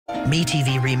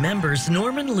MeTV remembers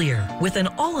Norman Lear with an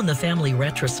All in the Family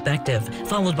retrospective,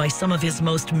 followed by some of his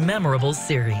most memorable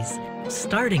series.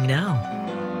 Starting now.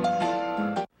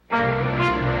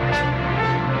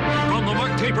 From the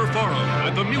Mark Taper Forum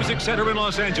at the Music Center in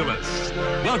Los Angeles,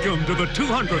 welcome to the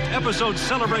 200th episode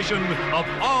celebration of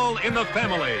All in the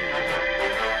Family.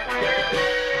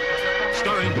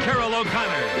 Starring Carol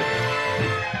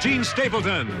O'Connor, Gene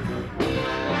Stapleton,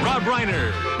 Rob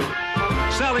Reiner,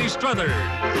 Sally Struthers,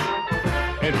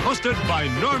 and hosted by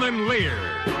Norman Lear.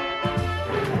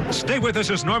 Stay with us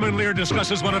as Norman Lear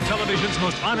discusses one of television's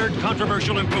most honored,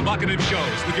 controversial, and provocative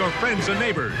shows with your friends and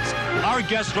neighbors, our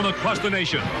guests from across the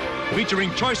nation,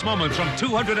 featuring choice moments from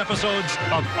 200 episodes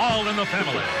of All in the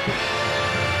Family.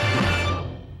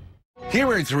 Here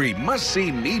are 3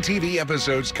 must-see MeTV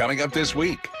episodes coming up this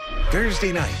week.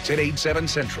 Thursday nights at 8, 7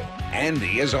 Central.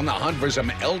 Andy is on the hunt for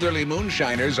some elderly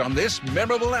moonshiners on this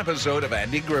memorable episode of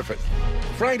Andy Griffith.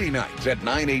 Friday nights at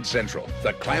 9, 8 Central.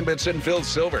 The Clambets and Phil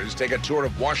Silvers take a tour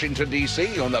of Washington,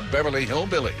 D.C. on the Beverly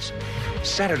Hillbillies.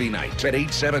 Saturday nights at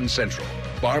 8, 7 Central.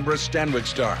 Barbara Stanwyck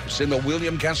stars in the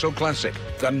William Castle classic,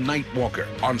 The Nightwalker,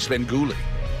 on Svengoolie.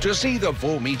 To see the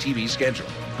full MeTV schedule,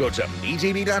 go to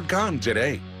MeTV.com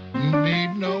today.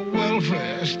 Need no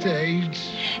welfare states.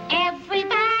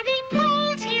 Everybody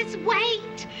pulls his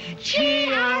weight.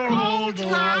 Cheer, old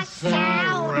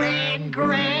LaSalle and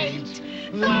great.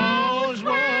 Those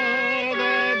were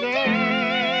the days.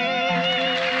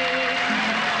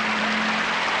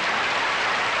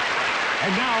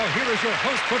 And now, here is your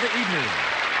host for the evening,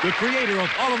 the creator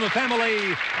of All in the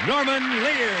Family, Norman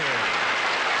Lear.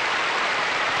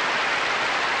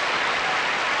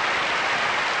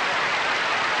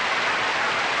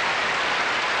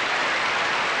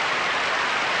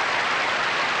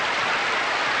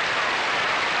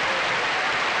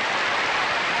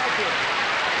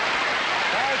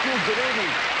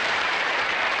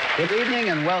 Good evening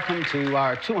and welcome to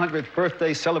our 200th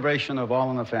birthday celebration of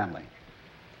All in the Family.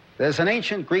 There's an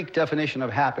ancient Greek definition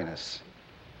of happiness.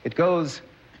 It goes,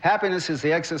 happiness is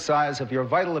the exercise of your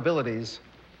vital abilities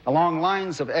along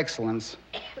lines of excellence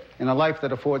in a life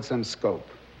that affords them scope.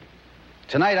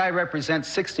 Tonight I represent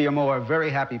 60 or more very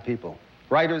happy people,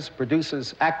 writers,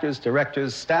 producers, actors,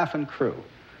 directors, staff, and crew,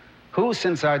 who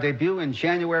since our debut in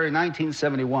January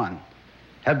 1971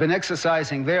 have been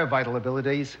exercising their vital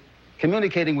abilities,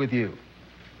 communicating with you,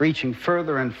 reaching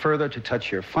further and further to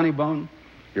touch your funny bone,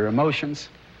 your emotions,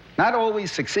 not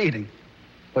always succeeding,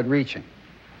 but reaching,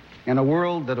 in a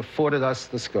world that afforded us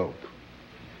the scope.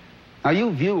 Now,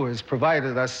 you viewers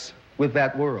provided us with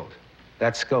that world,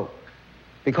 that scope,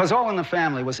 because All in the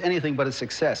Family was anything but a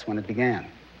success when it began.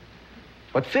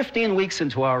 But 15 weeks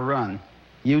into our run,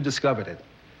 you discovered it,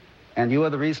 and you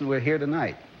are the reason we're here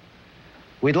tonight.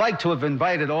 We'd like to have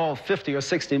invited all 50 or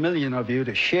 60 million of you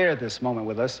to share this moment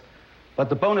with us, but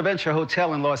the Bonaventure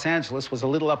Hotel in Los Angeles was a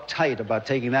little uptight about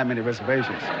taking that many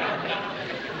reservations.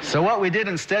 So what we did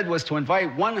instead was to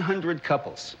invite 100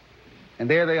 couples, and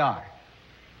there they are,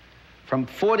 from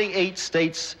 48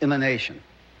 states in the nation.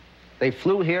 They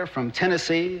flew here from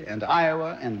Tennessee and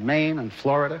Iowa and Maine and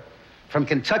Florida, from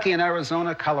Kentucky and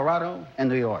Arizona, Colorado, and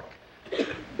New York.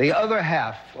 The other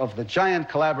half of the giant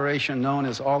collaboration known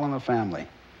as All in the Family,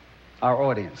 our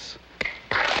audience.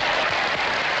 No,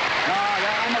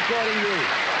 I'm applauding you.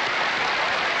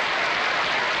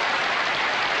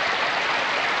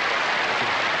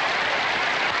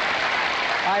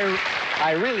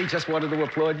 I really just wanted to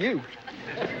applaud you.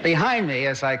 Behind me,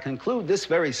 as I conclude this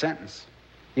very sentence,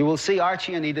 you will see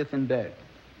Archie and Edith in bed.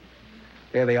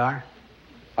 There they are.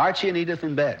 Archie and Edith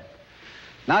in bed.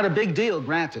 Not a big deal,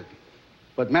 granted.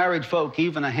 But married folk,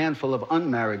 even a handful of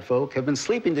unmarried folk, have been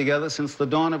sleeping together since the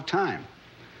dawn of time.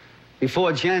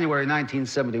 Before January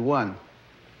 1971,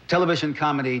 television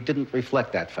comedy didn't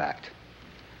reflect that fact.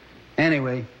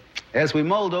 Anyway, as we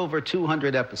mulled over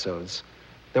 200 episodes,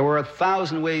 there were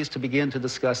 1,000 ways to begin to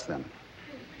discuss them.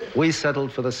 We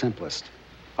settled for the simplest.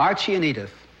 Archie and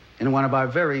Edith in one of our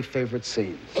very favorite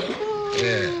scenes.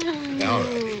 Yeah, all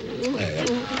right.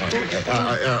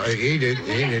 Edith.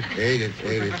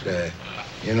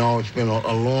 You know, it's been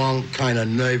a long, kind of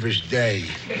nervous day.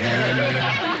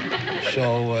 And,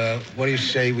 so, what do you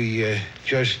say we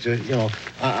just, you know,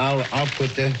 I'll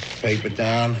put the paper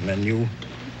down, and then you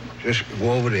just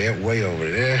go over there, way over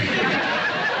there.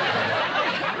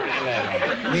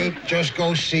 We just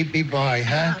go CP by,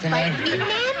 huh, tonight? But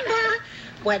remember,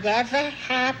 whatever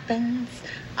happens,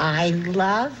 I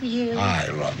love you. I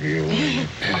love you.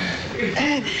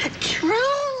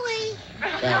 Truly.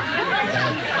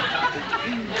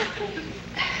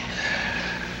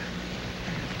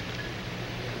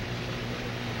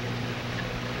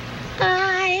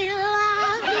 I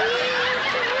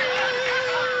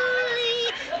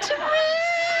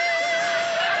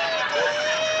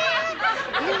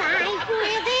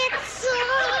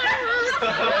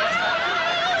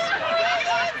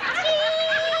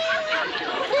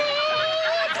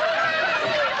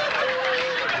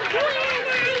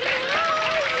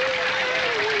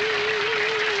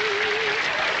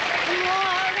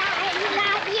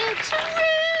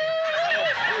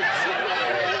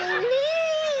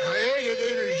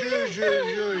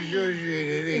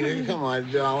Come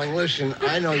on, darling. Listen,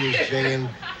 I know you're singing,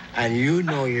 and you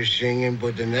know you're singing,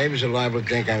 but the neighbors are liable to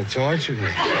think I'm torturing you.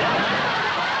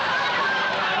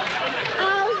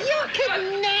 Oh, you could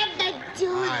never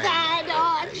do that,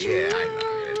 Archie. Yeah, I know.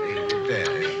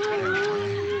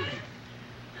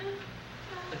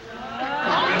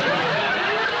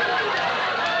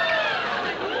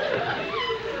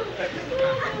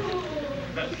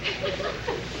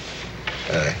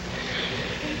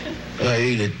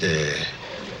 Eat it.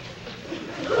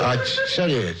 I'll tell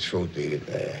you the truth, eat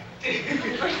it.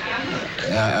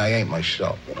 I ain't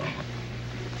myself, you know.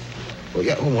 Well,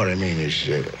 yeah, what I mean is,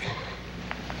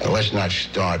 let's not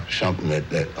start something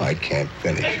that I can't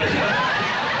finish.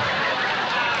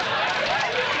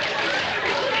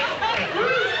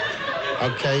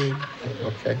 Okay?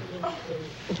 Okay.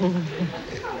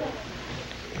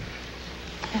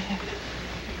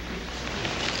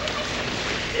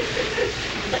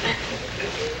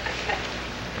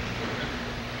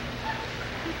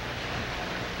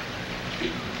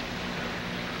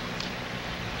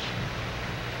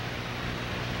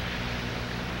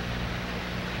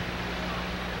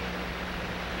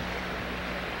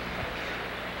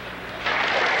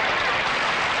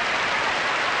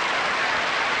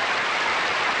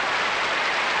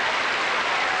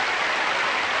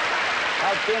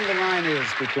 How thin the line is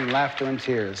between laughter and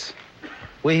tears.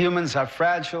 We humans are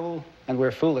fragile and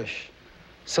we're foolish.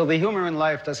 So the humor in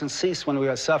life doesn't cease when we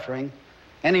are suffering,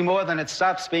 any more than it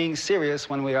stops being serious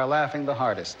when we are laughing the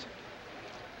hardest.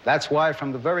 That's why,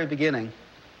 from the very beginning,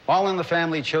 All in the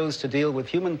Family chose to deal with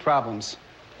human problems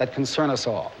that concern us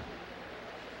all.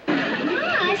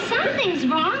 Something's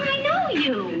wrong. I know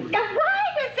you. Why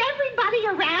does everybody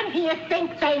around here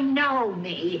think they know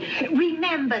me?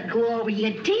 Remember,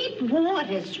 Gloria, deep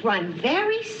waters run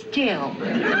very still. But,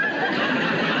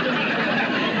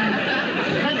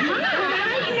 Mom,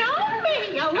 I know me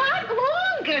a lot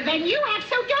longer than you have,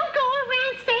 so don't go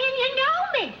around saying you know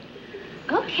me.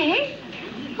 Okay.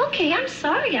 Okay, I'm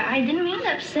sorry. I didn't mean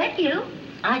to upset you.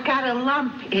 I got a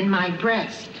lump in my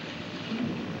breast.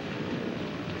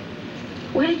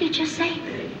 What did you just say?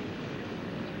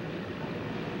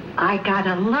 I got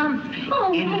a lump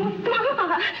in...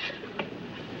 Mama.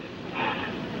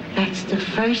 That's the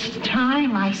first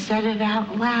time I said it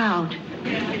out loud.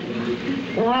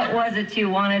 What was it you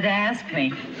wanted to ask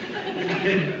me?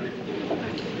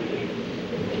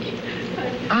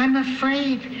 I'm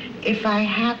afraid if I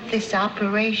have this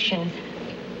operation,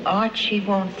 Archie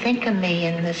won't think of me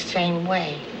in the same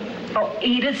way. Oh,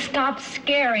 Edith, stop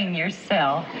scaring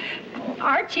yourself.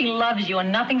 Archie loves you,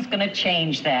 and nothing's going to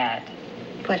change that.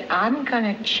 But I'm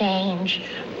going to change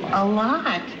a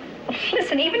lot.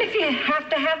 Listen, even if you have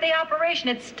to have the operation,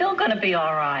 it's still going to be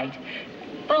all right.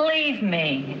 Believe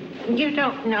me. You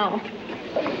don't know.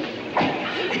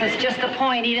 That's just the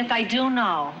point, Edith. I do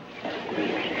know.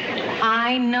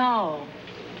 I know.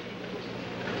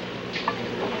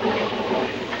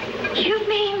 You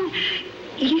mean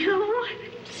you?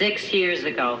 6 years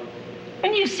ago.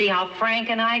 And you see how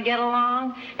Frank and I get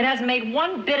along? It hasn't made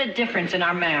one bit of difference in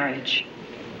our marriage.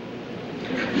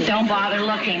 Don't bother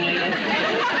looking, Edith.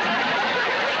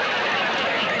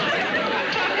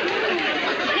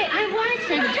 I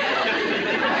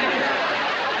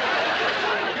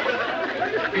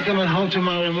wasn't. You coming home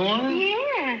tomorrow morning?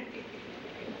 Yeah.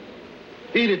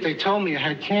 Edith, they told me you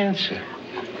had cancer.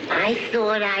 I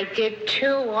thought I did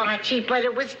too, Archie, but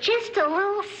it was just a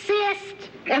little cyst.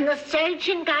 And the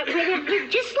surgeon got rid of you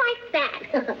just like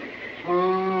that.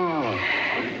 Oh.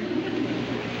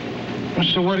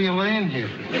 So what are you laying here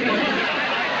for?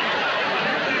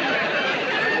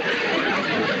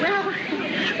 Well,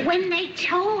 when they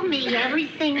told me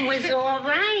everything was all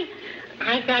right,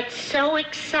 I got so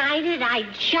excited I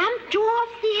jumped off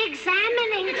the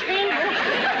examining table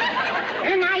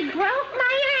and I broke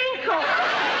my ankle.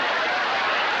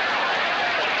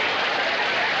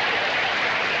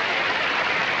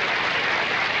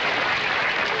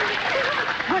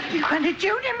 What are you going to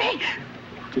do to me?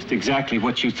 Just exactly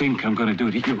what you think I'm going to do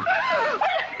to you. No, you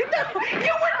wouldn't do that.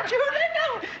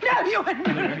 No, you wouldn't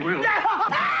do that. I will. No.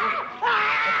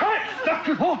 Knock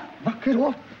it off. Knock it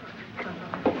off.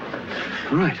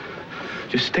 All right.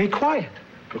 Just stay quiet,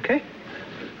 okay?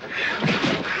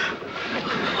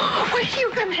 What are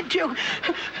you going to do?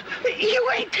 You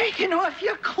ain't taking off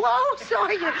your clothes,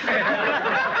 are you?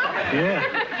 Yeah.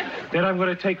 Then I'm going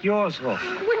to take yours off.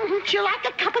 Wouldn't you like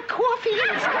a cup of coffee?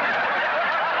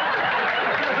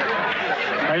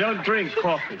 I don't drink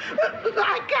coffee.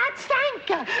 I got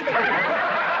Sanka.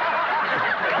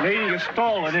 Lady, you're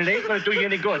stalling, and it ain't gonna do you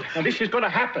any good. Now, this is gonna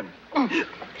happen.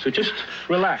 So just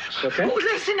relax, okay? Oh,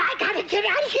 listen, I gotta get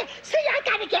out of here. See, I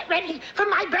gotta get ready for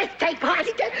my birthday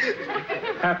party.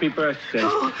 Happy birthday.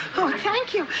 Oh,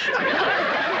 thank you.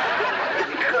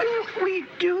 Couldn't we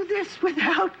do this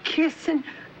without kissing?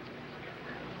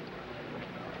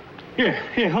 Yeah,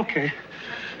 okay.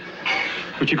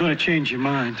 But you're gonna change your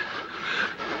mind.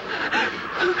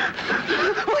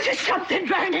 Oh, there's something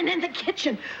burning in the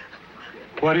kitchen.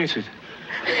 What is it?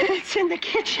 It's in the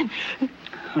kitchen.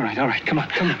 All right. Come on.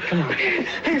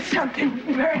 There's something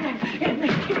burning in the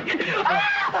kitchen.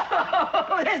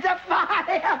 Oh, there's a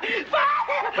fire!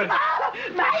 Fire! Oh,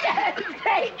 my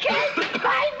birthday cake!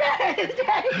 My birthday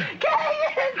cake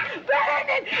is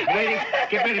burning! Lady,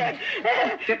 get rid of it.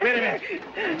 Get rid of it.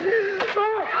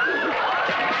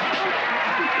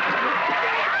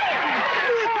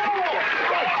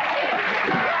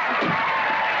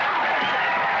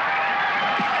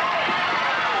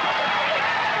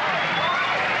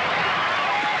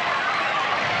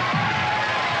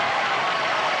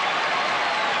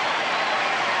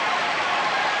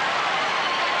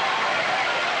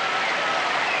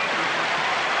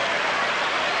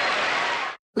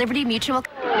 Liberty Mutual.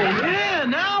 Yeah,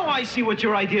 now I see what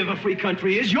your idea of a free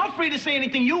country is. You're free to say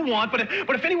anything you want, but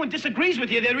if anyone disagrees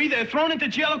with you, they're either thrown into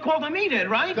jail or called a meathead,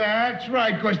 right? That's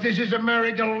right, because this is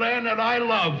America, land that I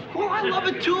love. Oh, I love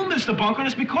it too, Mr. Bunker, and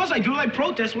it's because I do. I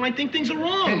protest when I think things are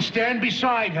wrong. And stand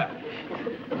beside her.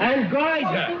 And guide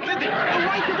her. The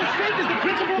right to the straight is the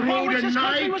principle upon which this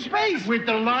country was based. With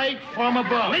the light from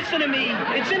above. Listen to me.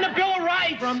 It's in the Bill of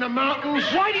Rights. From the mountains.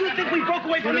 Why do you think we broke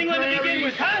away from England to begin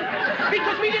with, huh?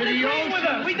 Because we didn't agree with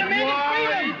her. We demanded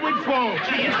freedom. With folks.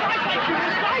 Gee, it's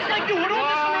guys like you. What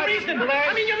all this for a reason?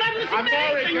 I mean, you're not listening to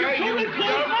anything. You're totally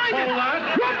closed-minded. Hold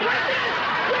on. You're president!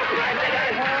 You're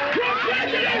president! You're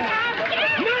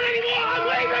president! Not anymore! I'm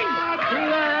leaving!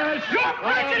 You're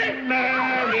president!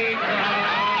 America.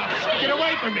 Get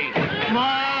away from me.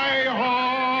 My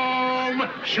home,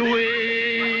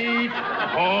 sweet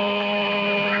home.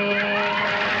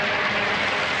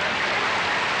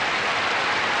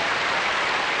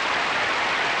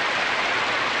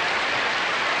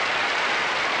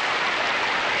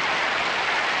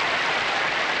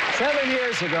 Seven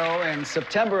years ago, in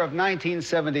September of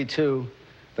 1972,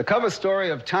 the cover story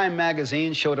of Time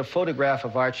magazine showed a photograph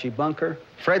of Archie Bunker,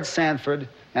 Fred Sanford,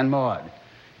 and Maude.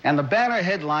 And the banner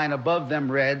headline above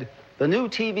them read, "The new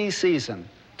TV season,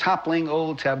 toppling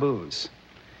old taboos."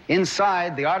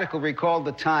 Inside, the article recalled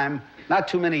the time, not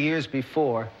too many years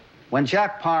before, when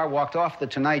Jack Paar walked off The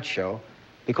Tonight Show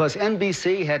because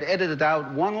NBC had edited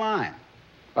out one line,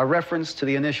 a reference to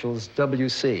the initials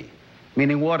WC,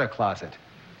 meaning water closet,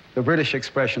 the British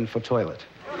expression for toilet.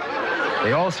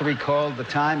 They also recalled the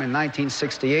time in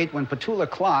 1968 when Petula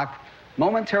Clark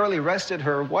momentarily rested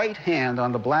her white hand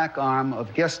on the black arm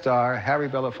of guest star Harry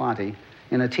Belafonte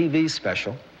in a TV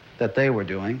special that they were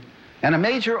doing, and a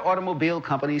major automobile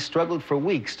company struggled for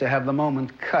weeks to have the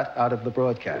moment cut out of the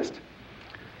broadcast.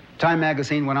 Time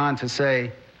magazine went on to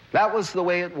say, that was the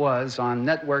way it was on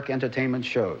network entertainment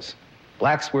shows.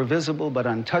 Blacks were visible but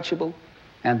untouchable,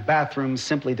 and bathrooms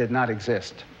simply did not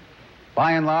exist.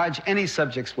 By and large, any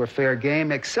subjects were fair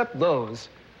game except those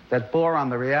that bore on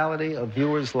the reality of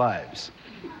viewers' lives.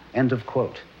 End of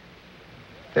quote.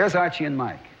 There's Archie and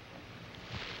Mike.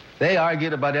 They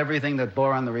argued about everything that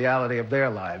bore on the reality of their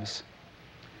lives.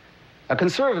 A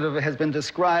conservative has been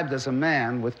described as a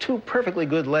man with two perfectly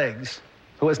good legs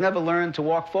who has never learned to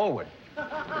walk forward.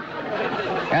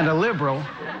 And a liberal,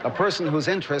 a person whose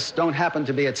interests don't happen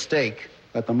to be at stake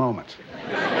at the moment.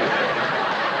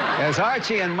 As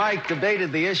Archie and Mike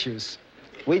debated the issues,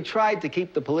 we tried to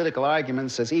keep the political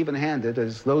arguments as even-handed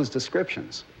as those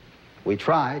descriptions. We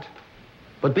tried,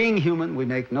 but being human, we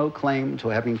make no claim to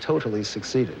having totally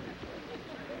succeeded.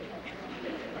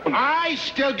 I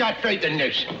still got faith in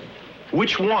Nixon.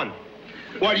 Which one?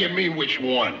 What do you mean, which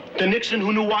one? The Nixon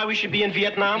who knew why we should be in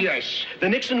Vietnam? Yes. The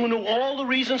Nixon who knew all the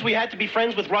reasons we had to be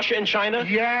friends with Russia and China?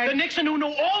 Yes. The Nixon who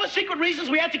knew all the secret reasons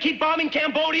we had to keep bombing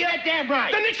Cambodia? You're damn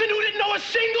right. The Nixon who didn't know a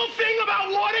single thing about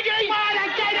Watergate?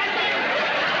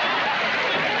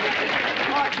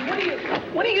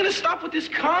 When are you gonna stop with this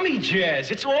commie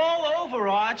jazz? It's all over,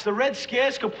 Arch. The Red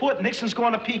Scare's kaput. Nixon's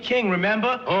going to Peking,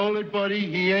 remember? Hold it, buddy.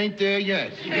 He ain't there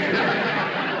yet.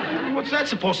 What's that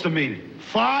supposed to mean?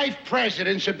 5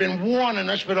 presidents have been warning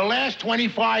us for the last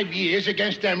 25 years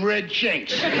against them red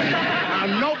chinks. Now,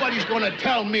 nobody's going to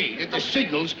tell me that the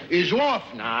signals is off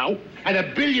now, and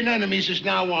 1 billion enemies is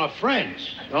now our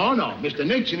friends. Oh, no. Mr.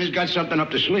 Nixon has got something up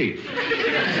the sleeve.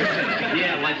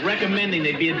 Yeah, like recommending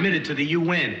they be admitted to the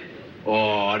UN.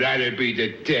 Oh, that'd be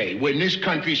the day when this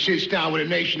country sits down with a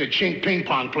nation of chink ping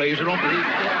pong players who don't believe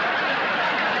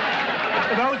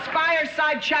Those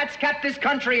fireside chats kept this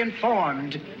country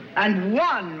informed. And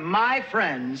one, my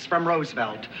friends, from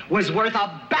Roosevelt, was worth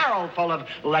a barrel full of,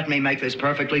 let me make this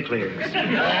perfectly clear.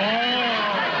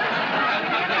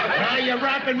 Now you're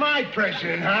rapping my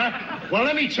president, huh? Well,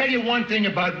 let me tell you one thing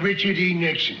about Richard E.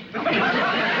 Nixon.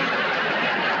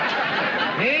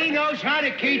 He knows how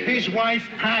to keep his wife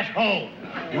at home.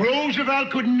 Roosevelt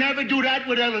could never do that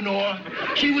with Eleanor.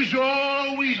 She was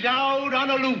always out on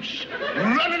the loose,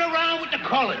 running around with the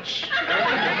colors,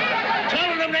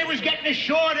 telling them they was getting the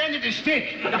short end of the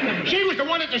stick. She was the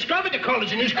one that discovered the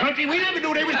colors in this country. We never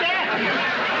knew they was there.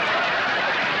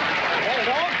 Hey,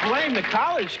 don't blame the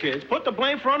college kids. Put the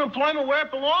blame for unemployment where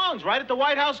it belongs, right at the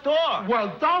White House door.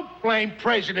 Well, don't blame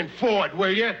President Ford,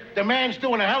 will you? The man's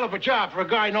doing a hell of a job for a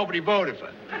guy nobody voted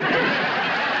for.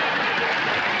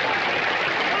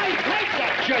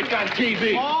 On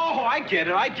TV. Oh, I get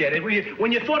it.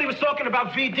 When you thought he was talking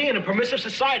about VD and a permissive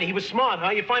society, he was smart,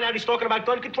 huh? You find out he's talking about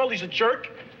gun control, he's a jerk?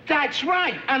 That's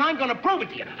right, and I'm going to prove it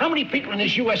to you. How many people in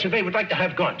this U.S. of A. would like to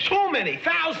have guns? Too many,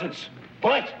 thousands.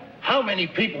 But how many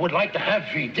people would like to have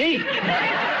VD?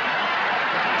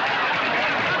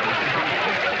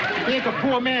 Think a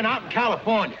poor man out in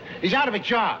California. He's out of a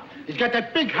job. He's got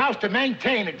that big house to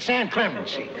maintain at San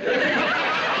Clemency.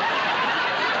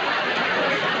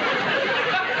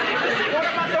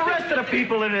 To the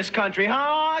people in this country, huh,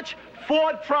 Arch?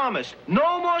 Ford promised.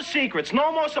 No more secrets,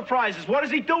 no more surprises. What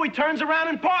does he do? He turns around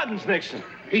and pardons Nixon.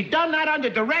 He done that under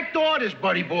direct orders,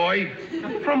 buddy boy.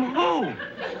 From who?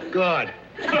 God.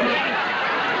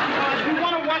 Arch, we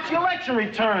want to watch the election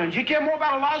returns. You care more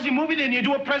about a lousy movie than you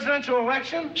do a presidential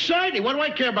election? Certainly. What do I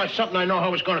care about something I know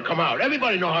how it's going to come out?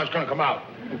 Everybody know how it's going to come out,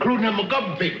 including them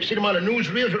McGovern people. See them on the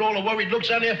newsreels with all the worried looks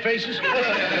on their faces?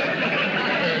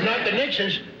 Not the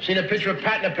Nixons. Seen a picture of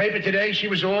Pat in the paper today? She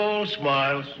was all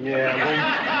smiles. Yeah,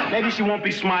 well, maybe she won't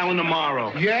be smiling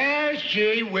tomorrow. Yes,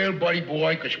 she will, buddy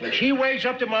boy, because when she wakes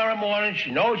up tomorrow morning,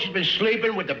 she knows she's been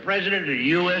sleeping with the president of the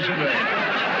U.S. of A.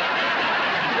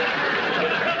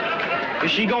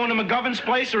 Is she going to McGovern's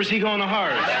place or is he going to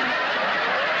hers?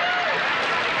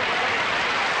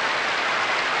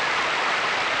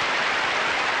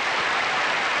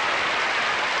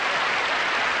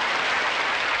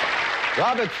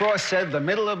 Robert Frost said the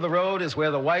middle of the road is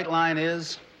where the white line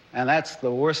is, and that's the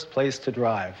worst place to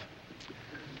drive.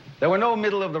 There were no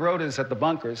middle of the roaders at the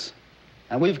bunkers,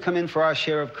 and we've come in for our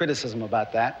share of criticism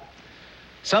about that.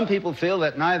 Some people feel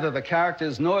that neither the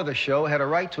characters nor the show had a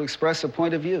right to express a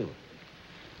point of view.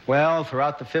 Well,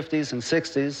 throughout the 50s and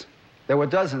 60s, there were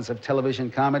dozens of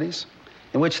television comedies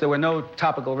in which there were no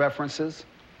topical references,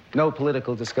 no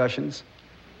political discussions,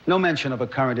 no mention of a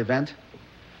current event.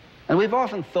 And we've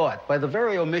often thought, by the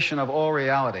very omission of all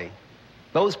reality,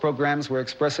 those programs were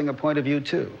expressing a point of view,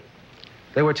 too.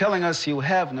 They were telling us you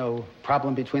have no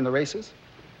problem between the races.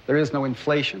 There is no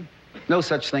inflation, no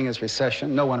such thing as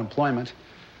recession, no unemployment.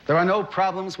 There are no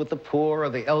problems with the poor or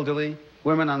the elderly.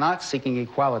 Women are not seeking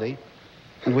equality,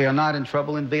 and we are not in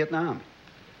trouble in Vietnam.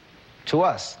 To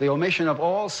us, the omission of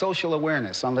all social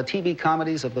awareness on the TV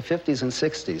comedies of the 50s and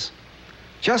 60s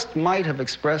just might have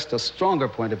expressed a stronger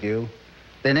point of view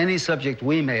than any subject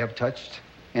we may have touched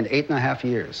in 8.5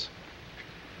 years.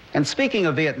 And speaking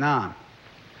of Vietnam,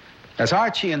 as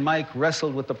Archie and Mike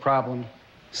wrestled with the problem,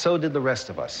 so did the rest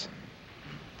of us.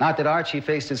 Not that Archie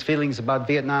faced his feelings about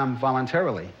Vietnam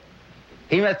voluntarily.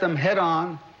 He met them head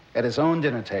on at his own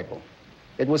dinner table.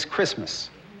 It was Christmas,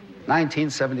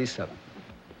 1977.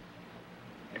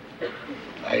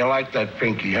 How you like that,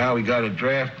 Pinky, huh? We got a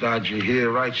draft dodger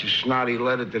here, writes a snotty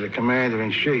letter to the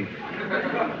commander-in-chief.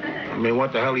 I mean,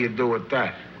 what the hell do you do with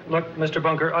that? Look, Mr.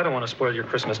 Bunker, I don't want to spoil your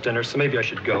Christmas dinner, so maybe I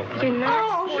should go. Oh,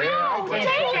 no. Take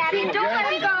Daddy. Don't let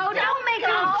me go. Don't make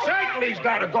him. Certainly he's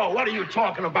got to go. What are you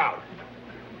talking about?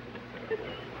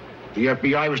 The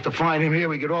FBI was to find him here,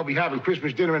 we could all be having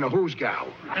Christmas dinner in a who's gal.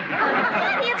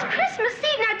 Daddy, it's Christmas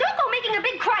Eve. Now, don't go making a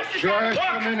big crisis out of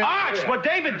it. Look, Arch, what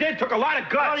David did took a lot of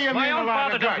guts. My own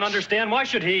father doesn't understand. Why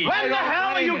should he? When the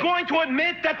hell are you going to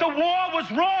admit that the war was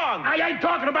wrong? I ain't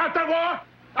talking about that war.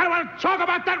 I don't want to talk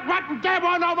about that rotten damn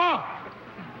war no more.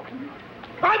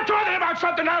 I'm talking about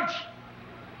something else.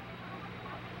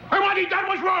 And what he done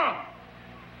was wrong.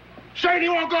 Saying he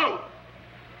won't go.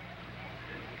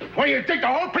 Well, you think the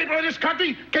whole people of this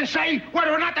country can say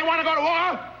whether or not they want to go to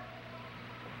war?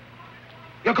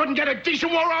 You couldn't get a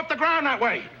decent war off the ground that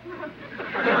way.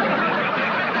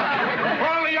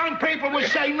 All the young people would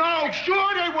say no.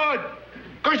 Sure they would.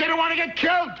 Because they don't want to get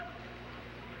killed.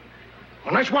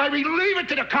 And that's why we leave it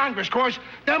to the Congress, of course.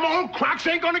 them old crocks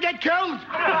ain't gonna get killed.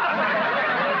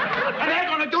 And they're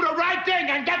gonna do the right thing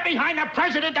and get behind the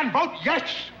president and vote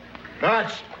yes.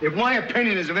 That's, if my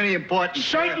opinion is of any importance...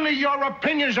 Certainly your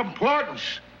opinion's important.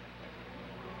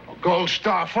 A gold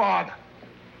star father.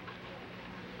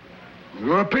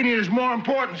 Your opinion is more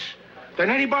important than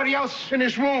anybody else in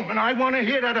this room, and I want to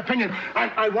hear that opinion.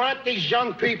 I want these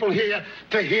young people here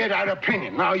to hear that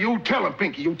opinion. Now, you tell them,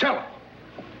 Pinky, you tell them.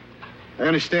 I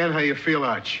understand how you feel,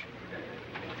 Arch.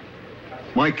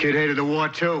 My kid hated the war,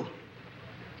 too.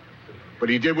 But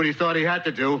he did what he thought he had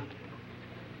to do.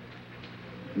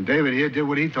 And David here did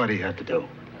what he thought he had to do.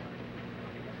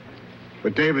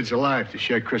 But David's alive to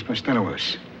share Christmas dinner with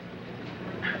us.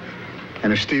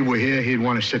 And if Steve were here, he'd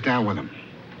want to sit down with him.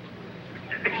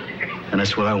 And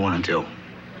that's what I want to do.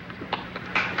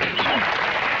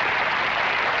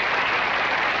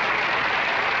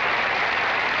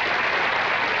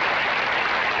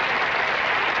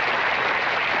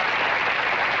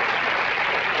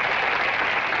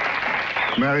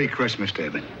 Merry Christmas,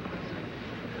 David.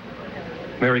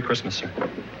 Merry Christmas, sir.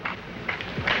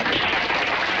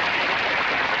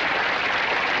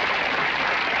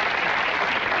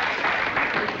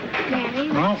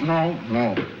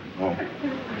 No.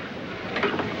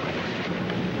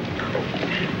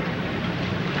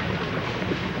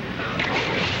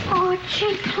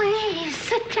 Archie, please,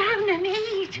 sit down and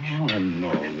eat.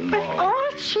 No. But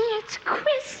Archie, it's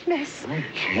Christmas. I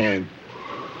can't.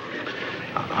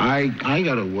 I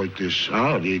gotta work this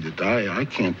out, Edith. I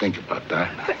can't think about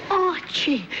that. But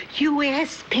Archie, you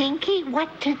ask Pinky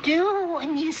what to do,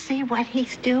 and you see what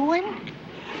he's doing.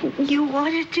 You ought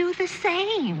to do the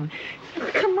same.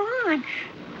 Come on.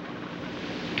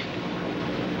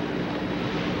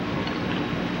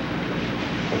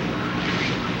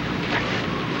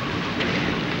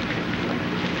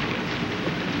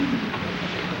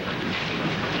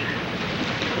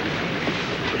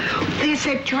 There's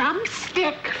a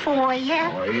drumstick for you.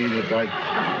 Oh, Edith,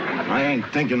 I ain't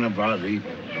thinking about it.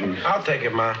 I'll take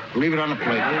it, Ma. Leave it on the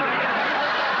plate.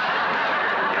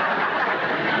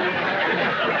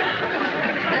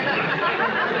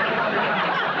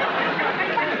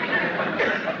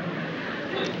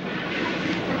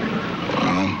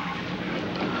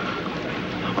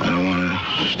 I don't want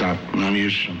to stop none of you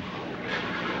from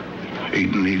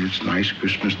eating Edith's nice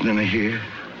Christmas dinner here.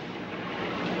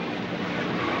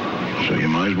 So you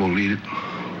might as well eat it.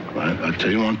 I'll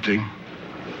tell you one thing.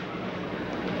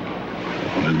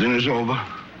 When the dinner's over,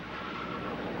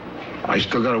 I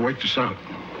still gotta work this out.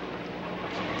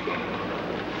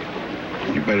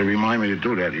 You better remind me to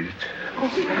do that, Edith.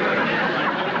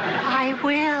 I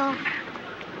will.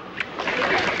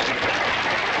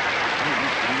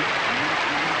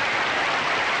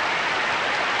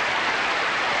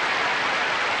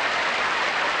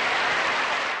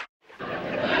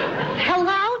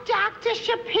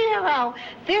 Shapiro,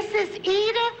 this is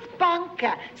Edith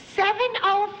Bunker,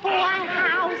 704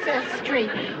 Hauser Street.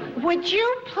 Would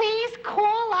you please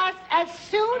call us as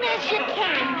soon as you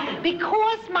can,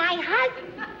 because my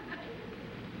husband...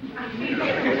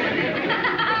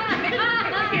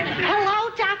 Hello,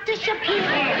 Dr.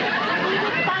 Shapiro.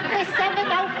 Edith Bunker,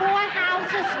 704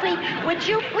 Hauser Street. Would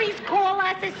you please call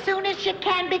us as soon as you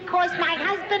can, because my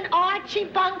husband, Archie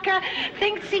Bunker,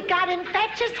 thinks he got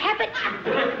infectious habit...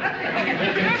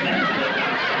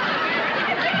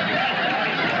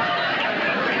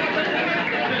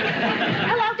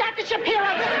 Hello, Dr.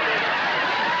 Shapiro.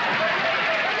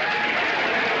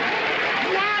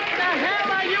 What the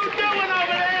hell are you doing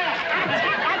over there?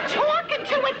 I'm talking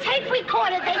to a tape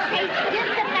recorder. They say give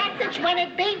the message when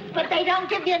it beeps, but they don't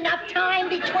give you enough time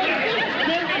between beeps.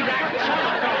 Give me that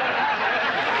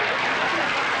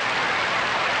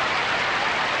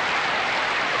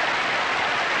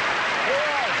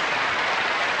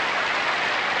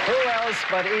Who else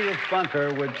but Edith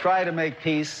Bunker would try to make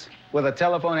peace with a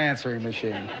telephone answering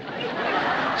machine?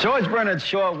 George Bernard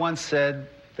Shaw once said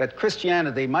that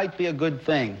Christianity might be a good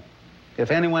thing if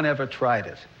anyone ever tried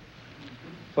it.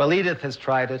 Well, Edith has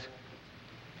tried it.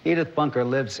 Edith Bunker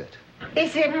lives it.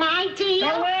 Is it my deal?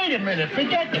 Now, wait a minute.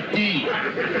 Forget the deal.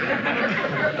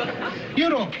 You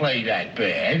don't play that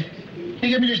bad. You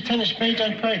gave me this 10 of spades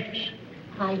on purpose.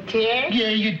 I did? Yeah,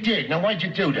 you did. Now, why'd you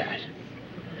do that?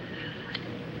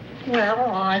 Well,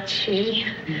 Archie,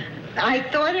 I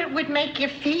thought it would make you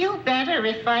feel better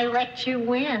if I let you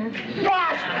win.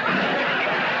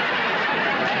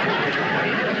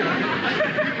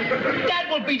 That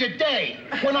will be the day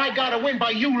when I gotta win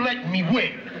by you letting me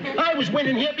win. I was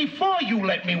winning here before you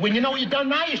let me win. You know what you done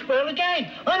now? You spoil the game.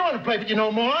 I don't want to play with you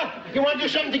no more. You want to do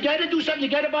something together? Do something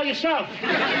together by yourself.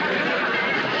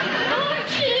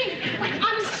 Archie,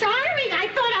 I'm sorry. I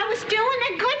thought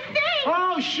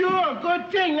sure.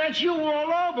 Good thing. That's you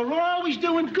all over. We're always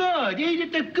doing good.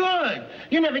 Edith, the good.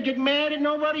 You never get mad at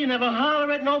nobody. You never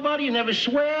holler at nobody. You never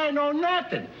swear. No,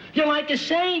 nothing. You're like a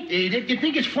saint, Edith. You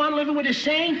think it's fun living with a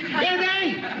saint? It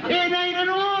ain't. It ain't at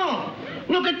all.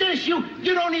 Look at this. You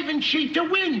don't even cheat to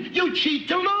win. You cheat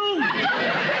to lose.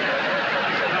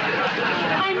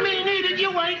 I mean, Edith, you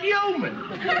ain't human.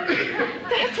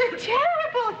 That's a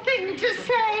terrible thing to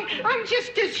say. I'm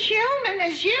just as human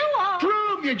as you are.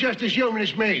 Prove you're just as human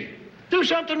as me. Do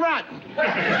something rotten. All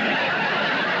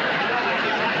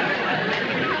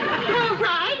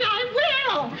right, I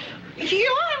will.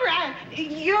 You're right.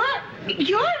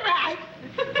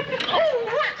 Oh,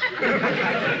 what?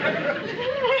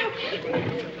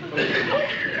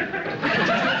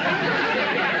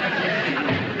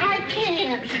 I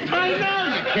can't. I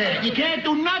know you can't. You can't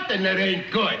do nothing that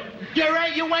ain't good. You're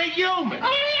right, you ain't human. I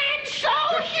am so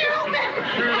human.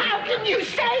 How can you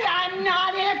say I'm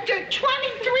not after 23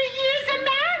 years of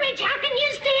marriage? How can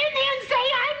you stand there and say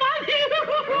I'm not human?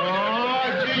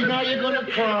 Oh, gee, now you're gonna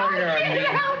cry I on can't me.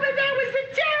 help it. That was a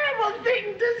terrible thing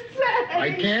to say.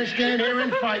 I can't stand here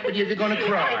and fight with you if you're gonna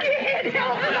cry. I can't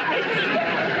help it.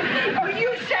 Oh,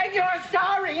 you say you're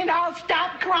sorry and I'll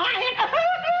stop crying.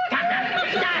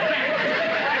 Stop it.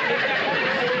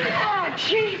 Oh,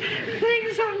 gee,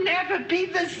 things will never be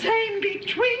the same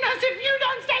between us if you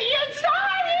don't say you're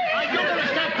sorry. Are you gonna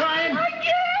stop crying? I can't.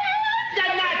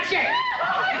 Then that's it.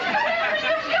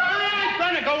 I'm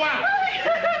gonna go out.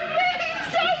 Please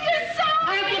say you're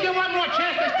sorry. I'll give you one more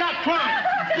chance to stop crying.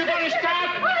 You're gonna stop?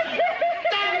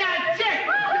 Then that's it.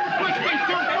 Push me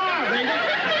too far, Linda.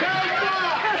 Too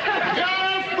far.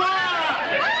 Too far.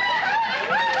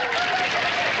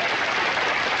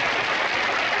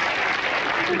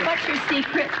 What's your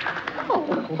secret?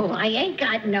 Oh, I ain't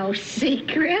got no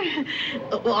secret.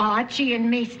 Archie and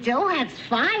me still have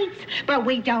fights, but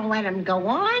we don't let them go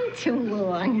on too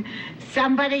long.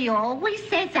 Somebody always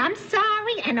says, I'm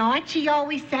sorry, and Archie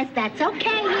always says, that's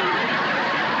okay.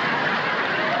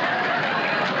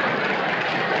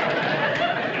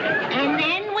 And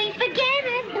then we forget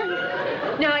it.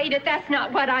 No, Edith, that's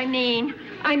not what I mean.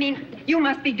 I mean, you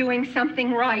must be doing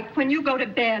something right when you go to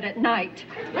bed at night.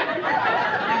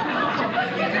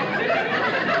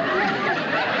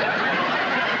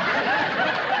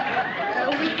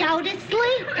 We go to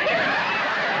sleep.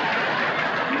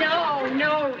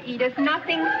 No, Edith,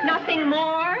 nothing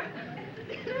more.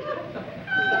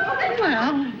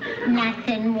 Well,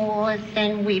 nothing more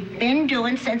than we've been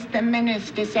doing since the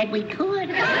minister said we could.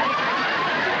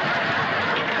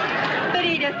 But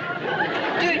Edith,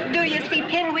 do you see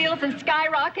pinwheels and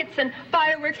skyrockets and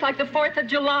fireworks like the 4th of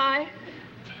July?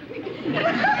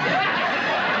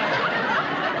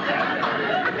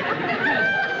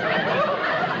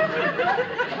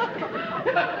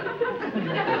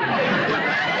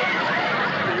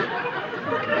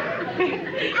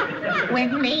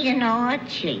 With me and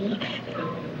Archie,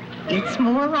 it's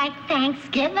more like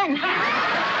Thanksgiving.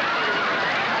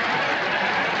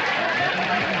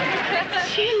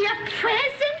 Gee, a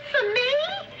present for me?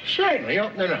 Certainly,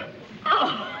 open it up.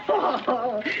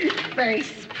 Oh,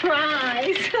 first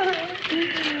prize.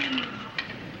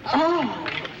 Oh,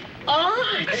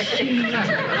 Archie.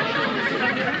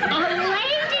 A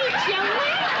lady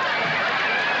Gillette.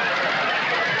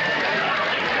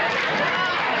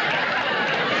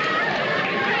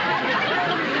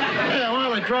 Yeah,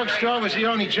 well, the drugstore was the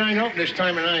only joint open this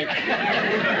time of night.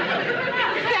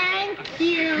 Thank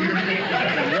you.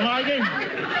 You like it?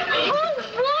 Who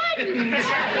wouldn't?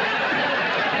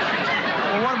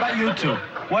 Well, what about you two?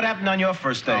 What happened on your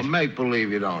first date? Oh, make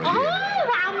believe you don't. Oh,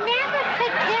 I'll never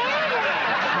forget it.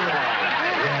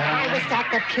 I was at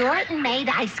the Puritan Made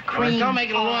ice cream. Don't make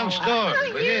it a long story.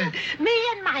 Oh, yeah. Me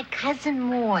and my cousin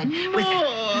Maud was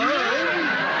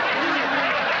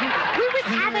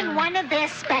having one of their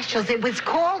specials. It was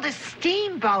called a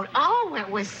steamboat. Oh, it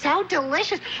was so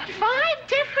delicious. 5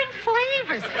 different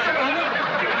flavors.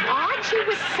 And Archie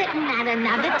was sitting at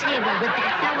another table with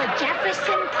that fella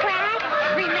Jefferson Pratt.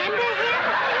 Remember him?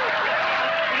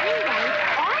 Anyway,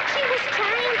 Archie was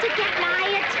trying to get my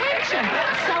attention.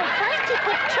 So first he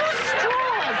put 2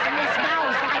 straws in his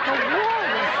nose like a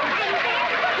walrus. And then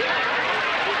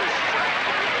he was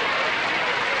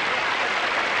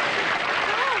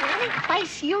any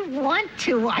place you want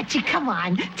to, Archie. Come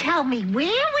on, tell me,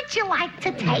 where would you like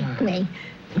to take me?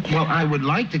 Well, I would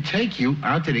like to take you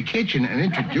out to the kitchen and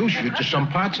introduce you to some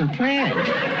pots and pans.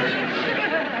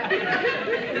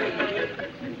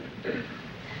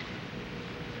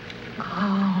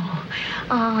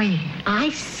 Oh, I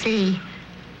see.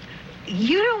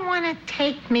 You don't want to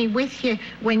take me with you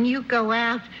when you go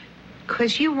out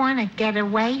because you want to get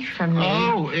away from me.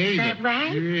 Oh, Is that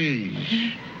right?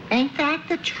 Jeez. Ain't that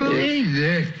the truth? Ain't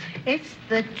it? It's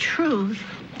the truth,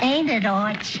 ain't it,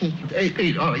 Archie?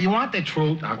 Hey, oh, you want the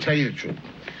truth? I'll tell you the truth.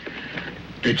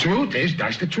 The truth is,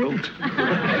 that's the truth.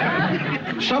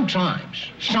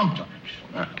 Sometimes.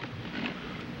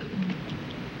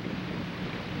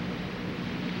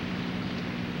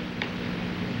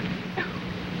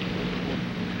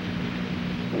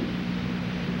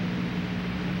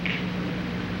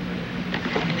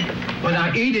 But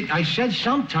I eat it. I said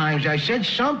sometimes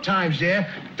there.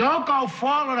 Don't go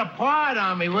falling apart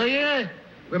on me, will you?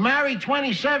 We're married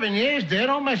 27 years, dear.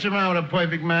 Don't mess around with a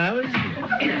perfect marriage.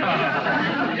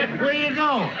 Where you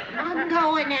going? I'm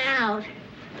going out.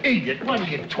 Edith, what are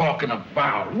you talking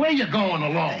about? Where you going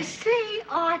alone? See,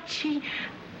 Archie,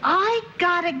 I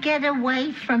gotta get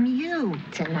away from you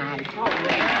tonight.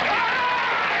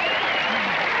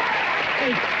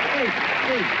 Hey.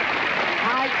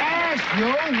 I asked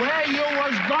you where you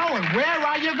was going. Where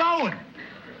are you going?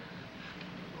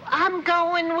 I'm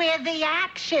going where the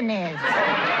action is.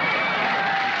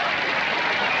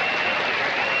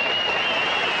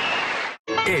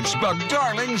 It's the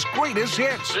Darling's greatest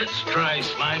hits. Let's try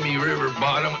Slimy River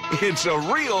Bottom. It's a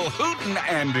real hootin'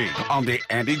 Andy on The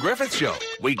Andy Griffith Show.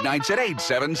 Weeknights at 8,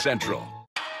 7 Central.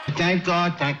 Thank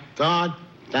God,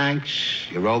 thanks.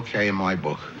 You're okay in my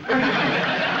book.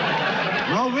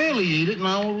 No, really, Edith.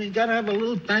 No, we gotta have a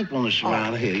little thankfulness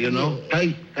around here, you know.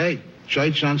 Hey,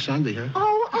 church on Sunday, huh? Oh,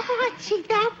 Archie,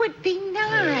 that would be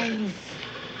nice.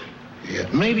 Yeah,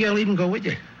 maybe I'll even go with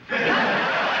you. The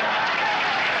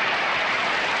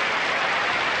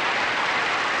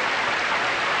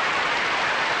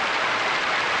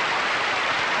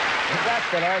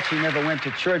fact that Archie never went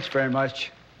to church very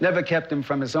much never kept him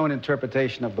from his own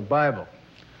interpretation of the Bible.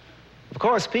 Of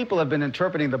course, people have been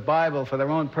interpreting the Bible for their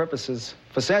own purposes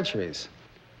for centuries,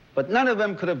 but none of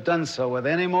them could have done so with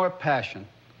any more passion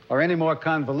or any more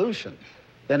convolution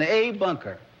than A.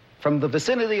 Bunker from the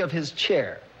vicinity of his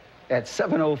chair at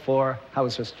 704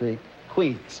 Hauser Street,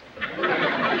 Queens.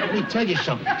 Let me tell you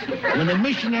something. When the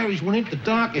missionaries went into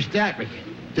darkest Africa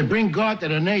to bring God to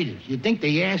the natives, you think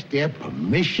they asked their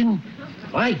permission?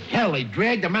 Like hell, they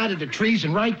dragged them out of the trees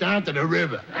and right down to the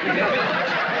river.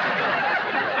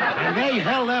 And they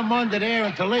held them under there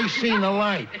until they seen the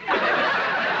light.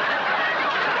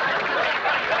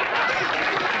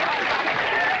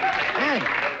 Hey,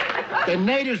 the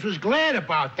natives was glad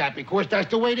about that because that's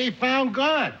the way they found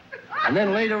God. And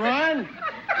then later on,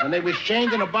 when they was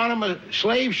chained in the bottom of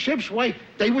slave ships, why,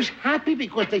 they was happy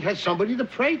because they had somebody to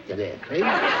pray to there, see?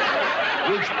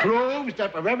 Which proves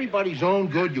that for everybody's own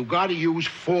good, you gotta use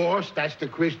force. That's the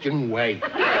Christian way.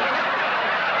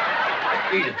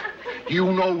 Edith, do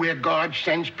you know where God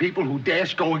sends people who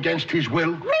dares go against his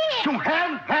will? Where? To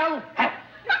hell.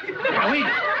 Now,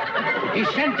 Edith, he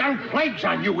sent down plagues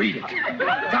on you, Edith.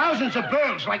 Thousands of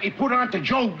birds like he put onto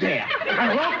Job there.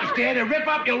 And locusts there to rip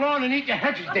up your lawn and eat your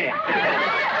hedges there.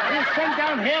 He'll send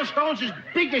down hailstones as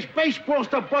big as baseballs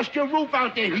to bust your roof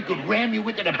out there. He could ram you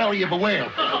into the belly of a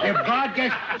whale. If God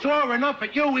gets sore enough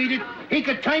at you, Edith, he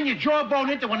could turn your jawbone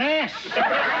into an ass.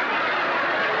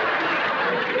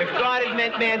 If God had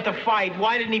meant man to fight,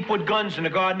 why didn't he put guns in the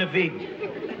Garden of Eden?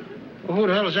 Well, who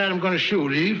the hell is Adam going to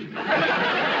shoot, Eve?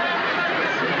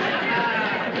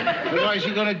 Why is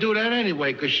he going to do that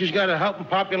anyway? Because she's got to help him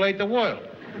populate the world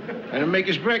and make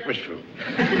his breakfast food.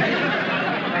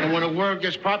 And when the world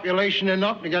gets population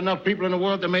enough, and you got enough people in the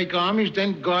world to make armies,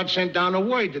 then God sent down a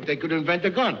word that they could invent a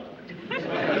gun.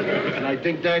 And I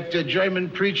think that German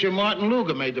preacher Martin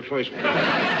Luther made the first one.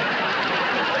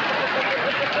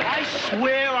 I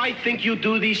swear I think you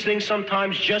do these things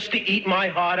sometimes just to eat my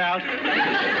heart out.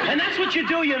 And that's what you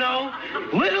do, you know.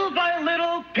 Little by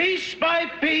little, piece by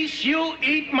piece, you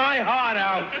eat my heart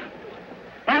out.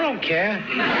 I don't care.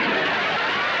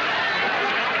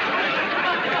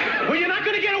 Well, you're not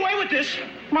going to get away with this.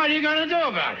 What are you going to do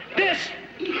about it? This.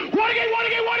 Watergate.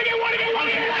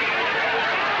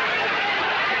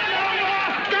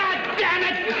 God damn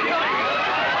it!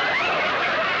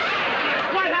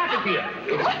 What happened to you?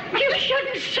 You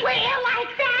shouldn't swear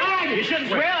like that. You shouldn't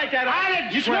swear like that.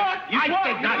 You swore? I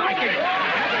did not.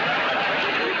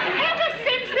 Ever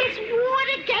since this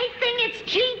Watergate thing, it's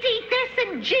GD this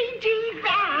and GD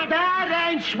that. That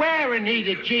ain't swearing,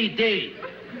 Edith, GD.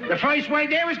 The first word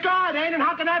there is God, ain't it?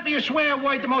 How can that be a swear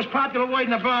word, the most popular word in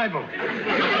the Bible?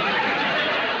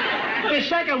 The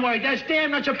second word, that's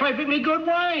damn, that's a perfectly good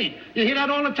word. You hear that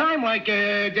all the time, like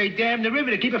they dam the river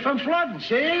to keep it from flooding,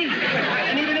 see?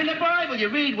 And even in the Bible, you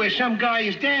read where some guy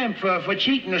is damned for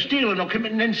cheating or stealing or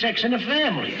committing incest in the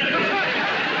family.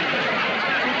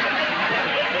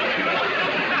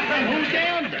 And who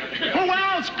damned her? Who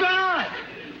else? God.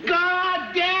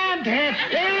 God damned her.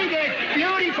 Ain't it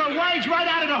beautiful words right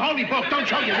out of the holy book? Don't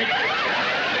show your Rick.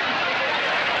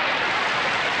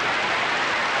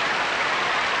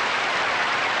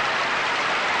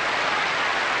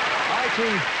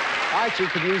 Archie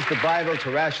could use the Bible to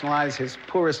rationalize his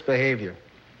poorest behavior.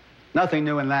 Nothing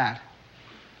new in that.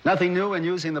 Nothing new in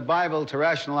using the Bible to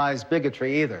rationalize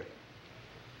bigotry either.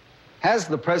 Has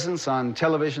the presence on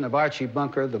television of Archie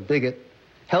Bunker, the bigot,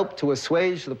 helped to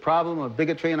assuage the problem of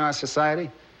bigotry in our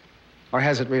society, or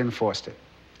has it reinforced it?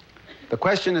 The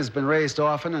question has been raised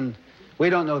often, and we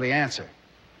don't know the answer.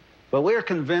 But we're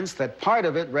convinced that part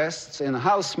of it rests in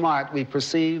how smart we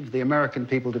perceive the American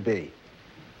people to be.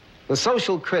 The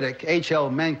social critic,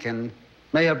 H.L. Mencken,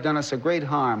 may have done us a great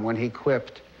harm when he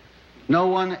quipped, "No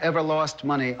one ever lost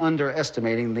money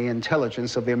underestimating the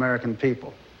intelligence of the American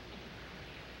people."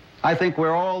 I think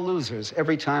we're all losers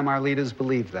every time our leaders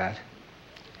believe that.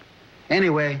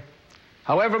 Anyway,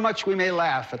 however much we may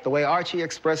laugh at the way Archie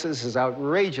expresses his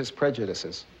outrageous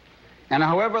prejudices, and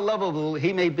however lovable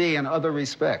he may be in other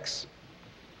respects,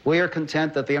 we are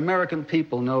content that the American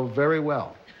people know very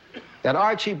well that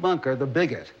Archie Bunker, the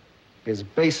bigot, is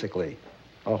basically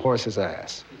a horse's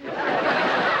ass. You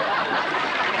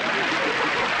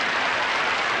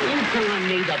telling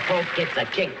me the Pope gets a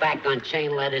kickback on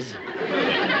chain letters?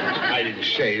 I didn't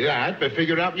say that, but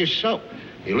figure it out yourself.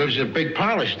 He lives in a big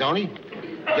palace, don't he?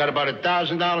 Got about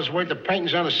 $1,000 worth of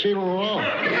paintings on the ceiling alone.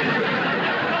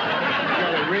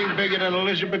 Got a ring bigger than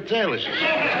Elizabeth Taylor's.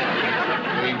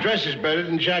 And he dresses better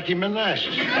than Jackie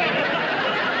Manassas.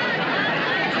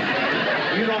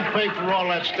 You don't pay for all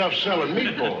that stuff selling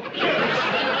meatballs.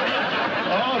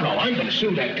 Oh, no, I'm going to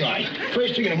sue that guy.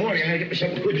 First thing in the morning, I got to get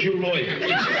myself a good Jew lawyer.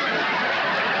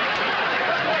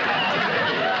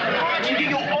 Archie, do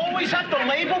you always have to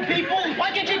label people?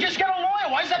 Why can't you just get a lawyer?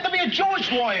 Why does it have to be a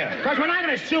Jewish lawyer? Because when I'm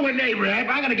going to sue a neighbor, I'm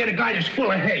going to get a guy that's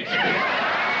full of hate.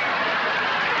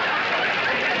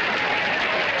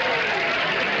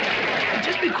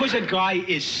 Just because a guy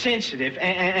is sensitive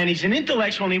and he's an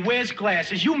intellectual and he wears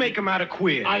glasses, you make him out a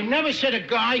queer. I never said a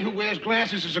guy who wears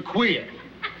glasses is a queer.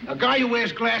 A guy who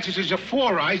wears glasses is a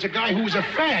four-eyes. A guy who's a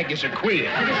fag is a queer.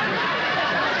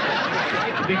 I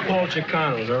like to be called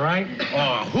Chicanos, all right?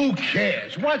 Oh, who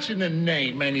cares? What's in the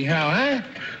name, anyhow, huh?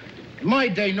 In my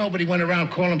day, nobody went around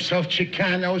calling themselves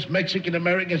Chicanos,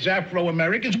 Mexican-Americans,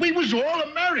 Afro-Americans. We was all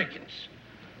Americans.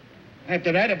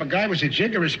 After that, if a guy was a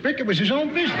jig or a spick, it was his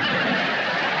own business.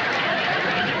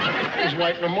 His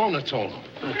wife Ramona told him.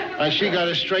 And she got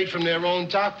it straight from their own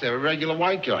doctor, a regular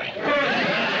white guy.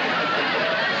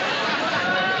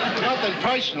 Nothing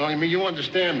personal. I mean, you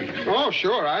understand me. Oh,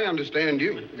 sure, I understand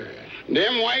you.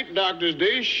 Them white doctors,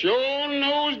 they sure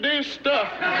knows their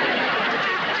stuff.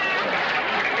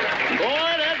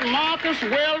 Boy, that Marcus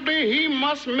Welby, he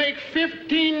must make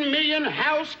 15 million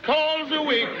house calls a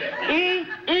week.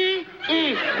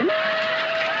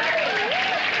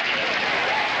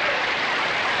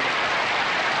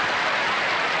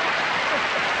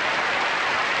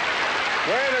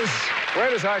 Where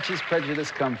does Archie's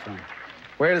prejudice come from?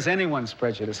 Where does anyone's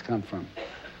prejudice come from?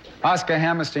 Oscar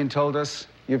Hammerstein told us,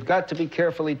 you've got to be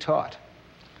carefully taught.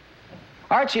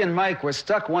 Archie and Mike were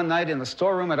stuck one night in the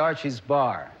storeroom at Archie's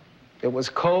bar. It was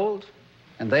cold,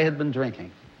 and they had been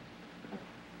drinking.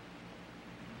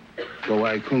 So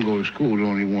I couldn't go to school with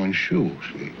only one shoe,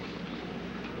 see.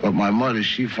 But my mother,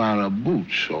 she found a boot,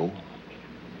 so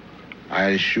I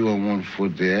had a shoe on one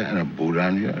foot there and a boot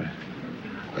on the other.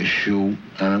 A shoe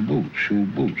and a boot, shoe,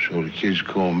 boot. So the kids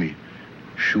call me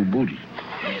Shoe Booty.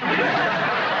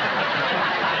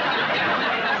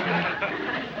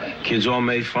 Kids all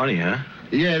made funny, huh?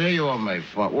 Yeah, they all made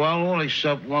fun. Well, all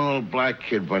except one little black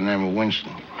kid by the name of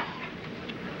Winston.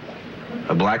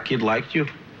 A black kid liked you?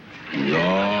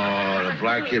 No, the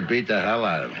black kid beat the hell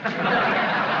out of me.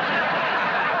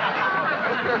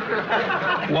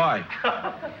 Why?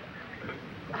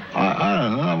 I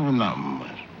don't know, nothing much.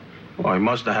 Well, he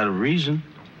must have had a reason.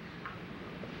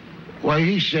 Well,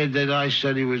 he said that I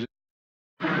said he was...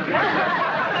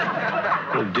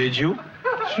 Well, did you?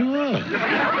 Sure.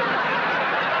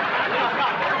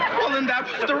 Well, then that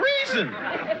was the reason.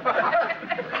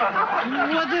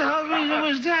 What the hell reason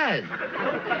was that?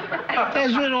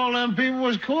 That's what all them people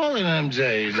was calling them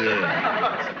days.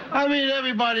 I mean,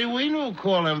 everybody we knew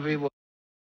called them people.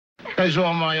 That's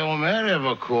all my old man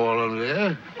ever called them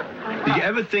there. Did you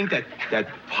ever think that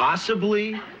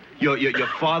possibly your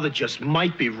father just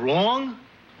might be wrong?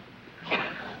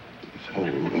 Oh,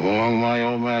 wrong, my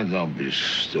old man? Don't be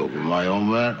stupid, my old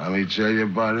man. Let me tell you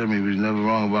about him. He was never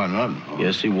wrong about nothing.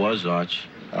 Yes, he was, Arch.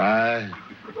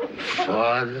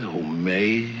 father who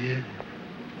made you,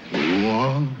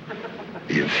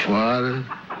 your father,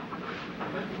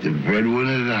 the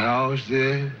breadwinner of the house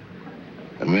there,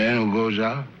 the man who goes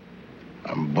out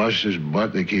and busts his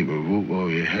butt to keep a roof over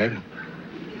your head,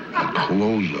 and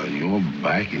clothes on your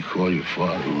back, you call your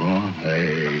father wrong?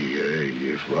 Hey,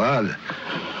 your father.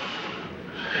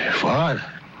 Your father.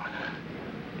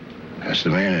 That's the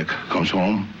man that comes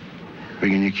home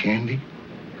bringing you candy.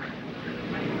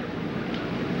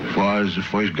 Father's the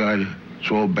first guy to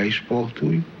throw a baseball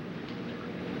to you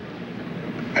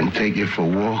and take you for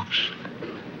walks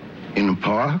in the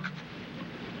park,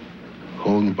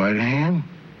 holding you by the hand.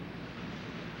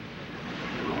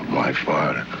 My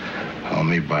father held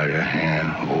me by the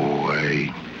hand. Oh,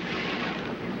 hey.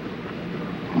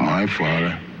 My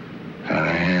father had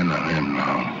a hand on him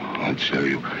now. I tell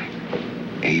you,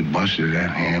 he busted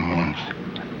that hand once,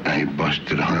 and he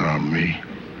busted it on me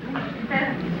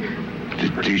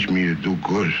to teach me to do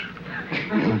good.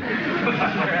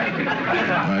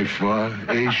 My father,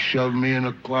 he shoved me in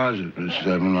a closet for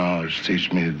 7 hours,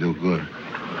 teach me to do good.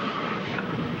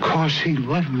 Of course, he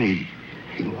loved me.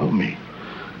 He loved me.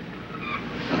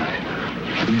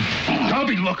 Don't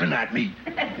be looking at me.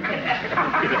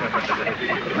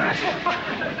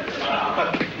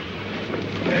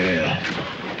 Yeah.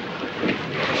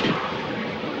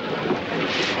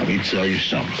 Let me tell you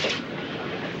something.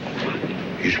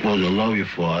 You're supposed to love your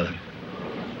father.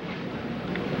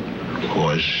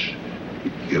 Because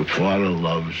your father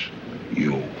loves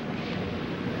you.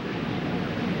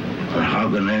 And how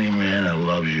can any man that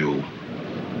loves you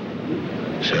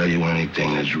tell you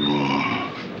anything that's wrong?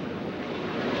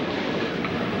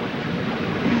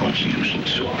 What's the use in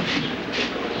talking?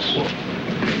 So,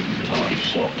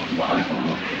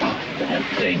 that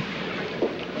thing.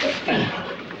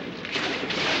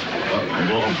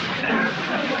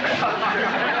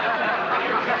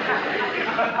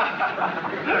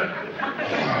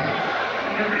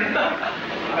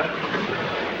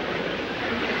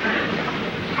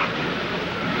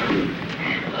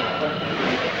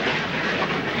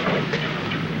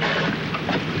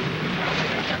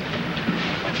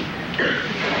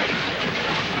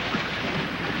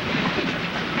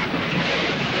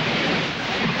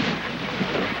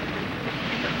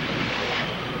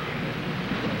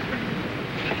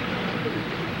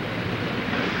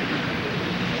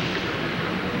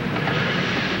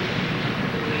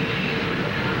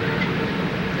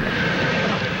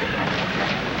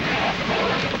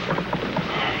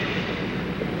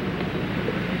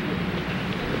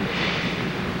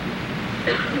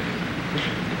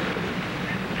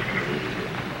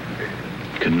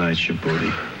 Good night,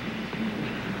 Shabooty.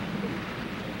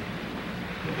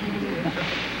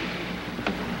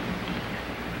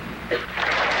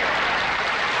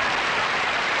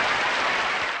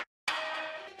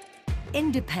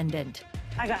 Independent.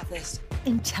 I got this.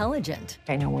 Intelligent.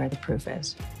 I know where the proof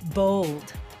is.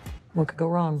 Bold. What could go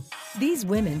wrong? These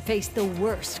women face the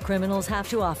worst criminals have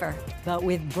to offer, but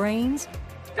with brains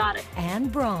Got it.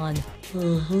 and brawn,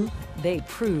 they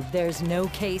prove there's no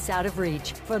case out of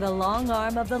reach for the long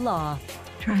arm of the law.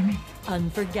 Try me.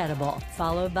 Unforgettable,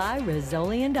 followed by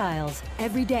Rizzoli and Isles,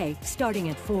 every day starting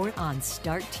at 4 on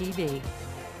Start TV.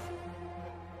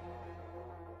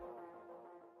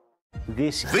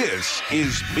 This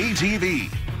is MeTV,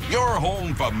 your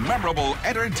home for memorable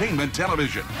entertainment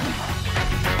television.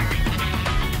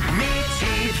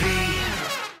 MeTV.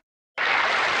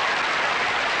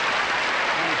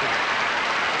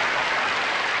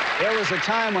 There was a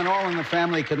time when All in the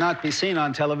Family could not be seen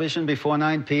on television before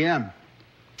 9 p.m.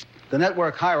 The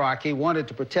network hierarchy wanted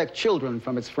to protect children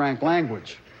from its frank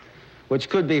language, which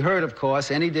could be heard, of course,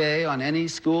 any day on any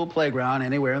school playground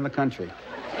anywhere in the country.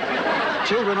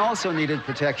 Children also needed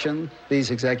protection, these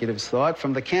executives thought,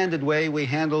 from the candid way we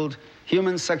handled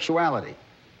human sexuality.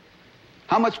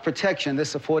 How much protection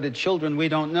this afforded children, we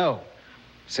don't know,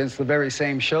 since the very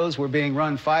same shows were being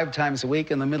run 5 times a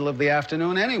week in the middle of the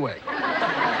afternoon anyway.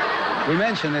 We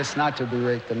mention this not to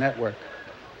berate the network,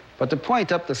 but to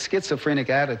point up the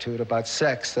schizophrenic attitude about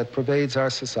sex that pervades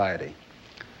our society,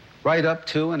 right up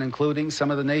to and including some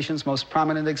of the nation's most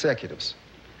prominent executives.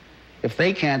 If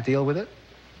they can't deal with it,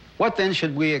 what then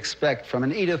should we expect from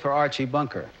an Edith or Archie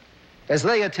Bunker as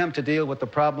they attempt to deal with the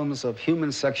problems of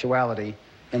human sexuality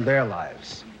in their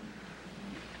lives?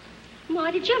 Ma,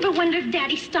 did you ever wonder if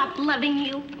Daddy stopped loving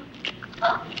you?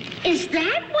 Oh, is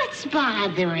that what's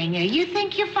bothering you? You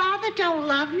think your father don't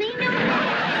love me? No. No,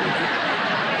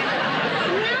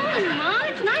 Ma,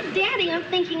 it's not Daddy I'm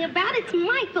thinking about. It's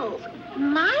Michael.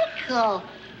 Michael?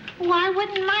 Why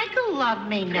wouldn't Michael love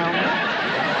me no more?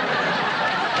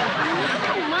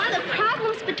 No, Ma, the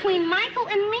problem's between Michael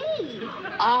and me.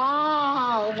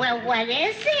 Oh, well, what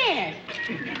is it?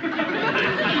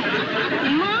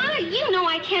 Ma, you know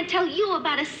I can't tell you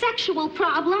about a sexual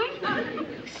problem.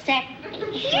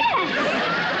 Yes.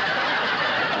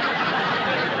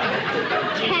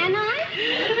 Can I?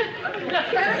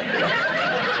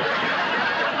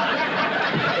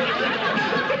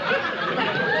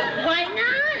 Why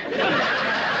not?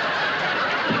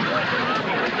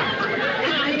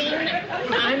 I mean,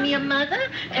 I'm your mother,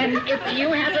 and if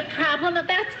you have a problem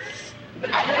about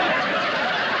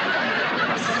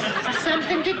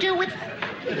something to do with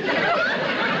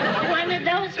one of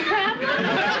those problems,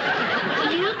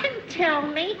 you can tell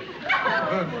me.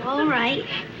 All right.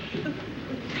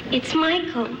 It's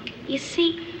Michael. You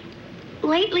see,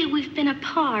 lately we've been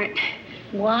apart.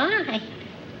 Why?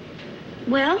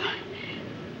 Well,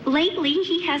 lately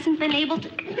he hasn't been able to...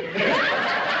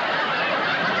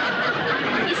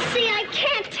 You see, I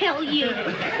can't tell you.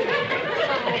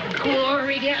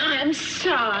 Gloria, I'm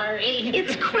sorry.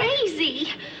 It's crazy.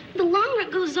 The longer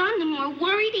it goes on, the more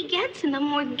worried he gets and the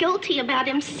more guilty about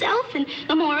himself and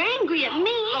the more angry at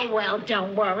me. Oh, well,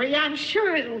 don't worry. I'm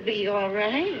sure it'll be all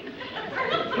right.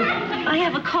 I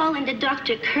have a call into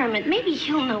Dr. Kermit. Maybe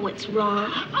he'll know what's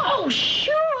wrong. Oh,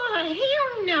 sure.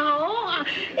 He'll know.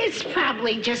 It's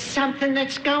probably just something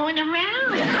that's going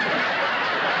around.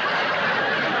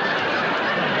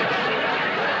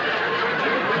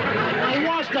 Hey,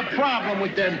 what's the problem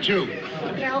with them two?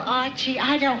 Well, Archie,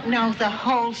 I don't know the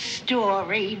whole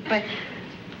story, but...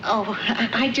 Oh,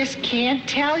 I just can't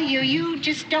tell you. You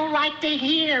just don't like to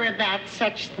hear about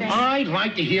such things. I'd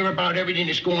like to hear about everything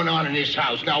that's going on in this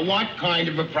house. Now, what kind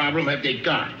of a problem have they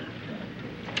got?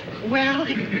 Well,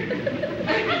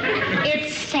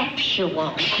 it's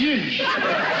sexual. Jeez.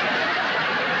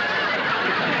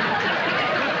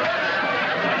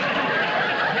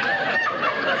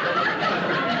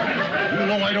 You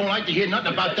know I don't like to hear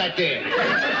nothing about that there.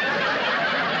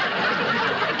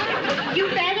 You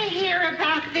better hear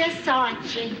about this,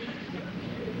 Archie.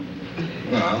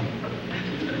 Well,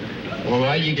 all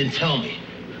right, you can tell me.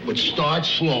 But start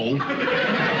slow.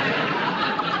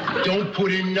 Don't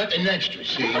put in nothing extra,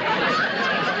 see?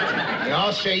 And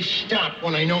I'll say stop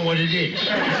when I know what it is.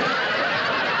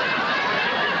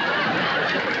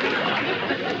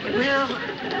 Well,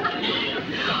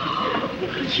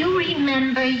 you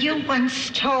remember you once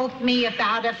told me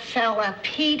about a fella,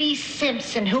 Petey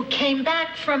Simpson, who came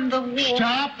back from the war.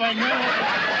 Stop, I know.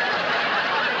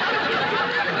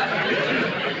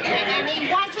 And he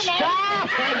wasn't... Stop!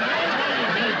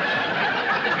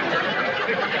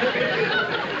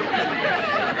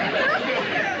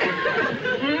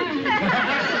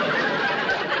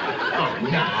 Oh,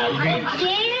 no, really?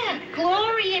 Yeah,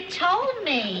 Gloria told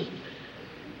me.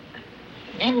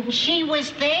 And she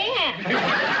was there. I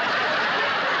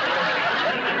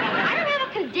don't have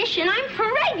a condition. I'm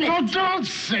pregnant. Oh, don't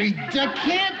say that.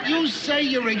 Can't you say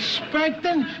you're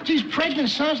expecting? Geez, pregnant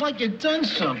sounds like you've done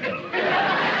something.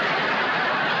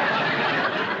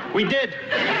 We did.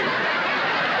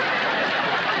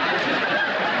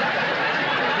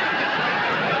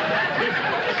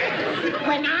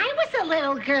 When I was a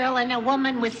little girl and a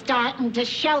woman was starting to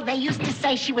show, they used to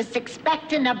say she was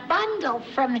expecting a bundle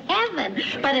from heaven.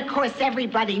 But, of course,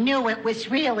 everybody knew it was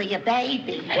really a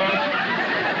baby. Well,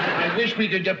 I wish we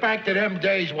could get back to them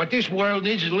days. What this world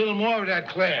needs is a little more of that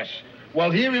class.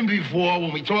 Well, herein before,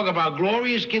 when we talk about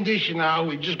Gloria's condition now,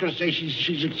 we're just going to say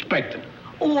she's expecting.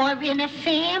 Or in a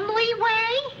family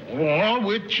way? Or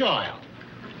with child.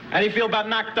 How do you feel about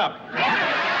knocked up?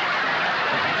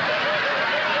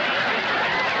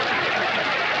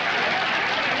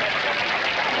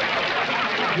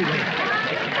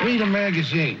 Read a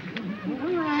magazine. All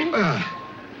right.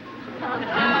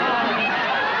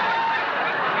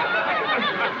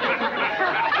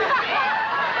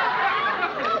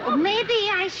 Maybe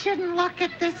I shouldn't look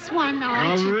at this one,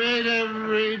 Archie. Oh, read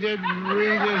it.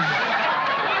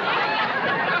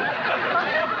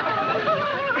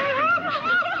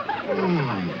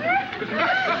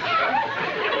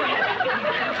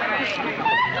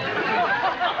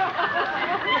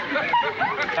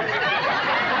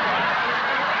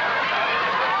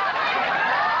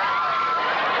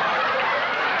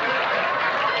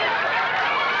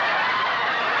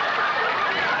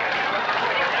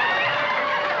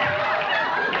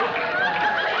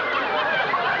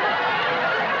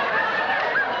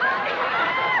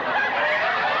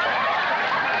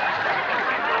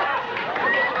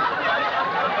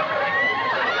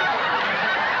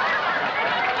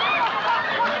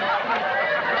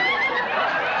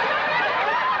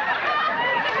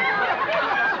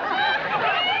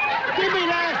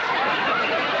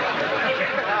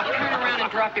 Turn around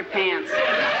and drop your pants.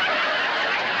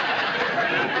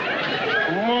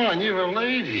 Come on, you're a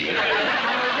lady. I'm a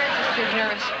registered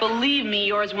nurse. Believe me,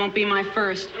 yours won't be my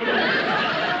first.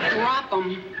 Drop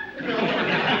them.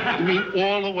 You mean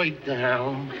all the way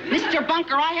down? Mr.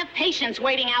 Bunker, I have patients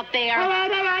waiting out there. All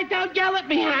right, don't yell at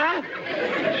me, huh?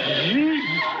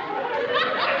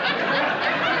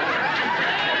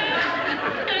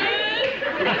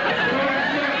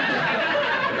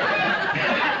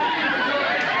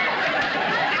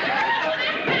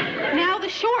 Now the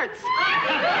shorts.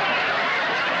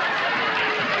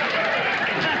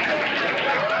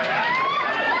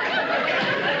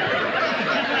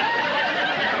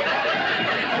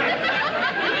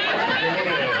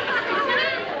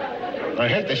 I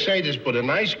hate to say this, but a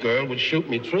nice girl would shoot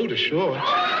me through the shorts.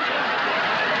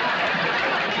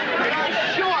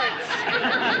 Shorts.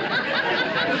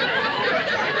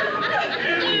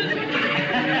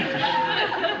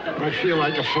 I feel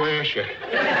like a flasher.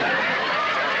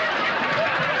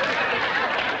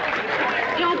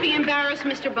 Don't be embarrassed,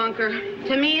 Mr. Bunker.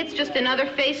 To me, it's just another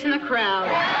face in the crowd.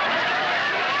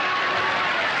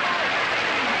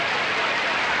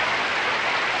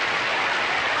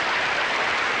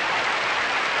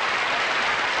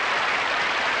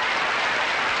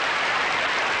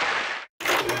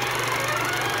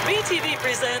 MeTV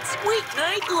presents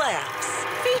Weeknight Laughs,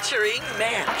 featuring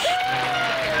MASH,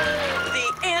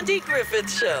 The Andy Griffith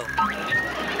Show,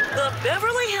 The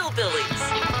Beverly Hillbillies,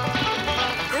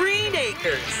 Green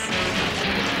Acres,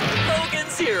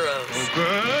 Hogan's Heroes,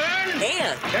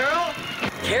 and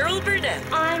Carol Burnett.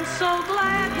 I'm so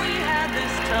glad we had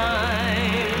this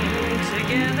time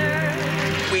together.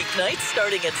 Weeknights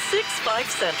starting at 6/5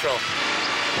 Central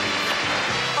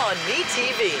on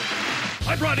MeTV.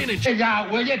 I brought in a... Hey,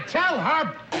 will you tell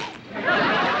her?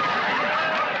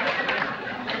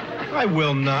 I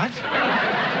will not.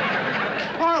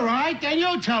 All right, then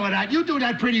you tell her that. You do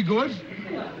that pretty good.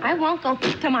 I won't go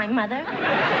to my mother.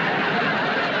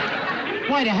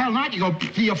 Why the hell not? You go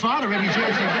to your father every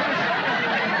chance you get.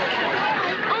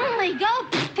 Only go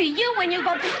to you when you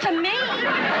go to me.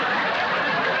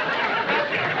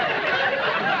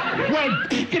 Well,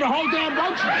 get a whole damn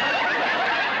bunch.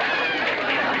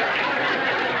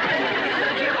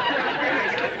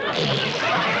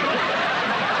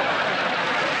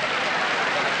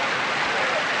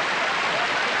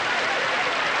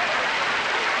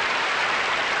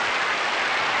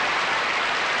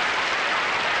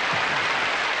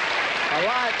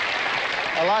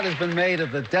 A lot has been made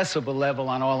of the decibel level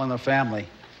on All in the Family.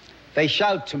 They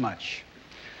shout too much.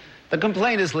 The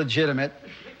complaint is legitimate,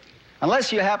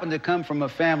 unless you happen to come from a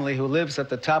family who lives at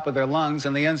the top of their lungs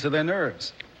and the ends of their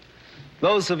nerves.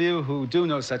 Those of you who do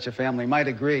know such a family might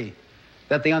agree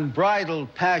that the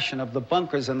unbridled passion of the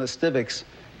Bunkers and the Stivicks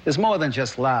is more than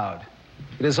just loud.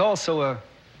 It is also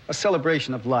a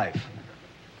celebration of life.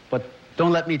 But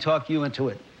don't let me talk you into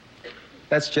it.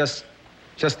 That's just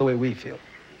the way we feel.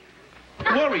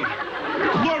 Gloria,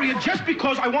 just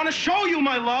because I want to show you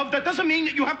my love, that doesn't mean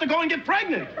that you have to go and get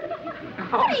pregnant.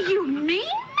 What do you mean,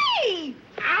 me?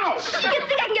 Ow! You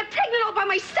think I can get pregnant all by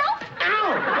myself?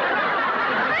 Ow!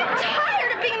 I'm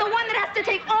tired of being the one that has to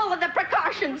take all of the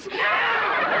precautions. Why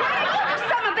don't you do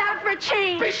something about it for a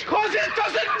change? Because it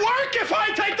doesn't work if I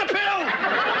take the pill!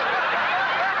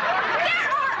 There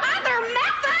are other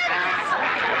methods!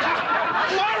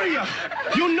 Gloria,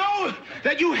 you know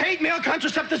that you hate male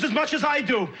contraceptives as much as I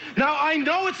do. Now, I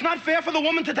know it's not fair for the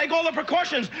woman to take all the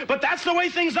precautions, but that's the way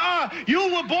things are. You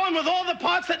were born with all the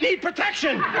parts that need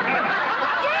protection.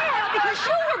 Yeah, because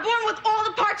you were born with all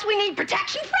the parts we need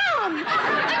protection from.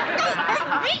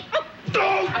 What the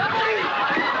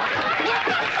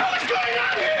hell is going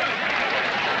on here?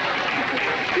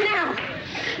 Now,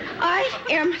 I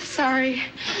am sorry,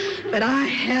 but I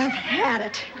have had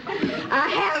it. I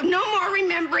have no more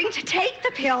remembering to take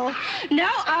the pill. No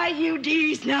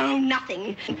IUDs, no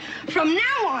nothing. From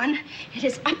now on, it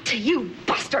is up to you,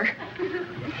 Buster.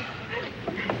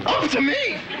 Up to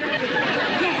me?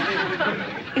 Yeah.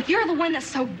 If you're the one that's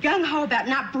so gung-ho about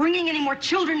not bringing any more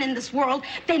children in this world,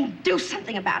 then do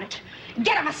something about it.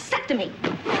 Get a vasectomy.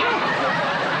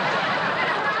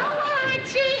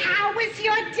 Archie, how was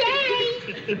your day?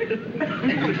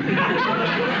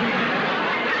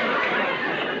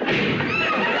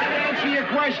 Answer your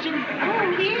question?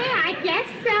 Oh, yeah, I guess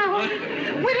so.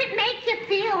 Would it make you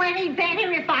feel any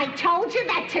better if I told you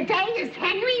that today is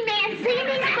Henry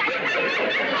Mancini's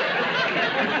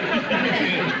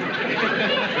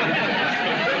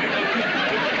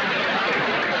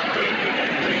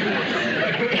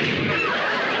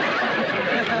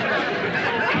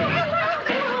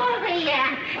Gloria,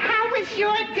 how was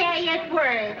your day at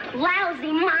work?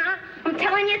 Lousy, Ma. I'm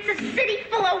telling you, it's a city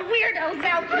full of weirdos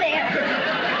out there.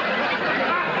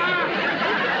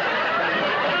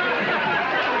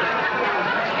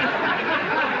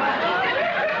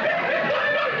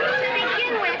 To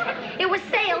begin with, it was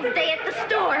sales day at the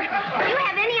store. Do you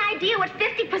have any idea what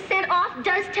 50% off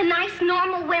does to nice,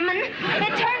 normal women?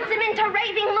 It turns them into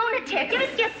raving lunatics. You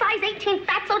ever see a size 18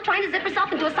 fatso trying to zip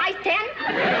herself into a size 10?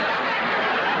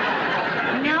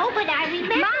 No, but I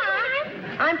remember. Mom,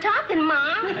 I'm talking,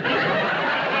 Mom.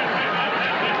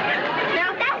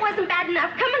 Now, if that wasn't bad enough,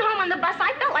 coming home on the bus,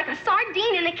 I felt like a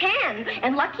sardine in a can.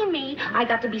 And lucky me, I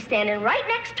got to be standing right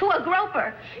next to a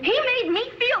groper. He made me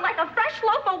feel like a fresh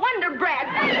loaf of Wonder Bread.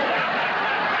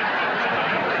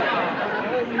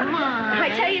 I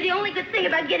tell you, the only good thing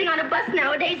about getting on a bus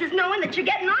nowadays is knowing that you're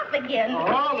getting off again.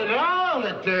 Hold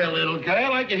it there, little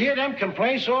girl. I can hear them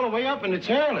complaints all the way up in the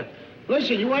toilet.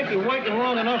 Listen, you ain't been working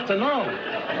long enough to know.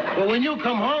 But when you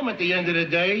come home at the end of the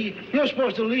day, you're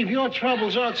supposed to leave your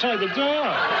troubles outside the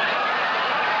door.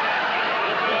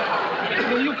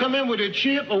 When you come in with a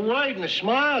cheerful word and a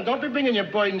smile, don't be bringing your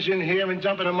burdens in here and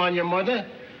dumping them on your mother.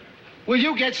 Will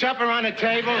you get supper on the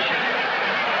table?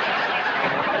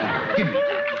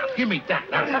 Give me that.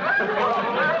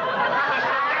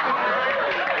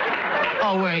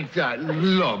 Oh, ain't that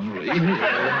lovely? Give me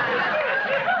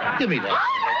that. Give me.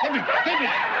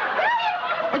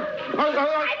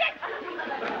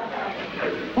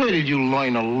 Where did you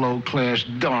learn a low-class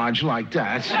dodge like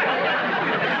that?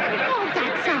 Oh,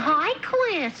 that's a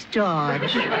high-class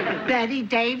dodge. Betty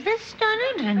Davis done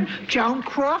it, and Joan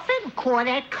Crawford,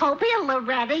 Claudette Colby, and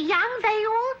Loretta Young, they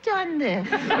all done this.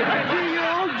 They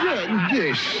all did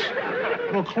this.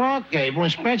 Well, Clark Gable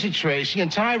and Spencer Tracy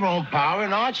and Tyrone Power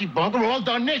and Archie Bunker all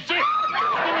done this. Give me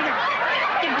that.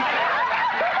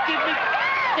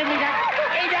 Give me that.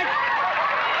 Hey, that.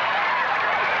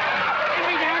 Give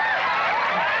me that.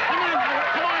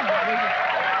 Come on, baby.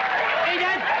 Hey,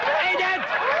 that.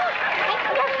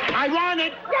 I want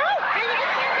it.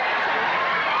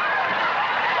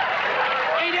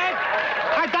 Hey, that.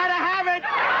 I gotta have it.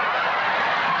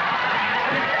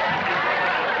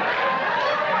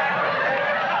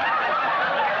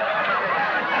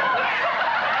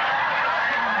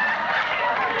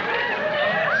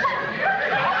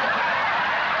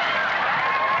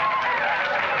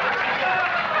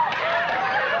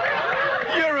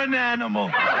 An animal.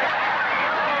 All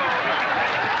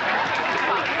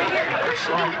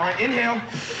right, inhale,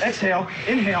 exhale,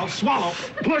 inhale, swallow,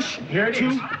 push. Here it 2,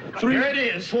 is. 3, Here it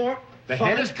is. 4, The 5.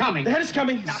 head is coming. The head is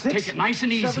coming. Now, 6, take it nice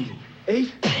and easy. 7,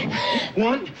 8.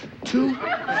 1, 2,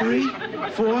 3,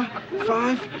 4,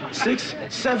 5, 6,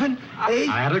 7, 8.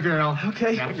 I had a girl.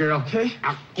 Okay. Got a girl. Okay.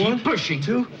 Now, keep pushing.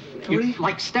 2, 3. You're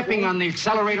like stepping on the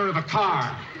accelerator of a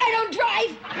car. I don't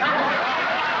drive.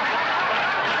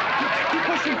 Keep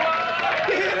pushing.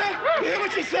 You hear that? You hear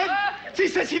what she said? She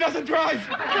said she doesn't drive.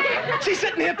 She's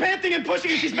sitting here panting and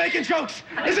pushing and she's making jokes.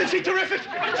 Isn't she terrific?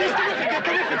 She's terrific. You're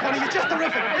terrific, honey. You're just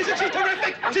terrific. Isn't she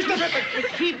terrific? She's terrific.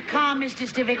 Keep calm, Mr.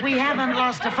 Stivic. We haven't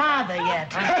lost a father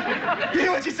yet. You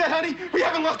hear what she said, honey? We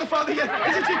haven't lost a father yet.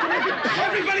 Isn't she terrific?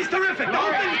 Everybody's terrific. The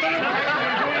whole thing's terrific.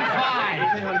 You're doing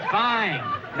fine. Fine.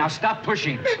 Now stop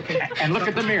pushing. Okay. And look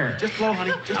at the mirror. Just blow,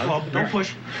 honey. Just blow. Don't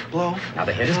push. Blow. Now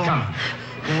the head is coming.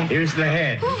 Here's the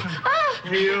head.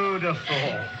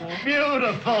 Beautiful.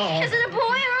 Beautiful. Is it a boy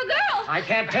or a girl? I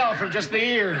can't tell from just the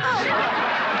ears.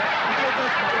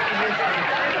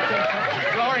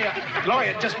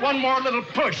 Gloria, just one more little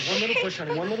push. One little push,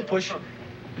 honey. One little push.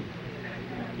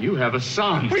 You have a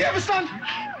son. We have a son.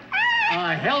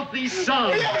 A healthy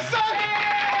son. We have a son.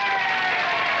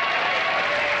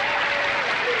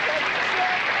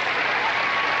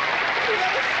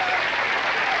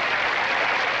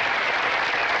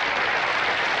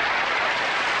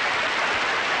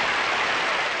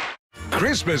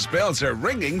 Christmas bells are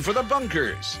ringing for the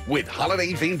Bunkers with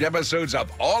holiday-themed episodes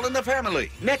of All in the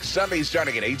Family next Sunday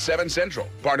starting at 8/7 Central,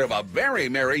 part of a very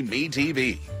merry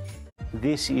MeTV.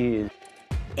 This is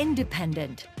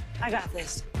Independent. I got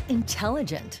this.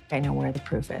 Intelligent. I know where the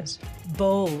proof is.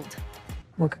 Bold.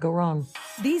 What could go wrong?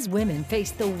 These women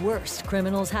face the worst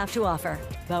criminals have to offer,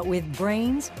 but with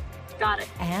brains Got it.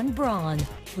 and brawn,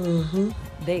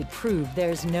 they prove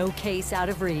there's no case out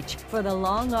of reach for the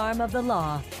long arm of the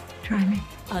law. Try me.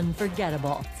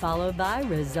 Unforgettable, followed by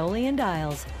Rizzoli and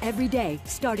Isles, every day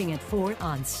starting at 4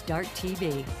 on Start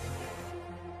TV.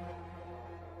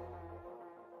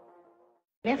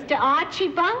 Mr. Archie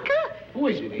Bunker? Who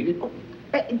is it, Edith?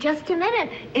 Just a minute.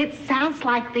 It sounds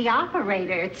like the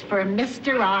operator. It's for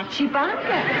Mr. Archie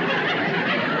Bunker.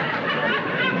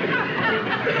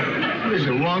 What is it,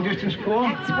 a long-distance call?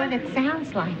 That's what it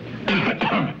sounds like.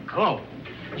 Hello.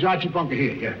 Is Archie Bunker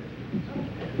here? Yeah.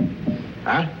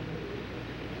 Huh?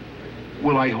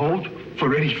 Will I hold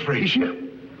for Eddie Frazier?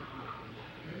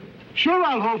 Sure,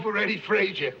 I'll hold for Eddie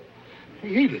Frazier. Hey,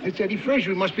 Edith, it's Eddie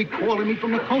Frazier. He must be calling me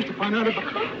from the coast to find out about...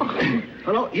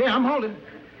 Hello? Yeah, I'm holding.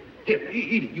 Here,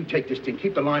 Edith, you take this thing.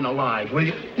 Keep the line alive, will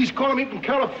you? He's calling me from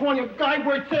California. Guy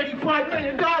worth $35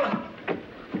 million.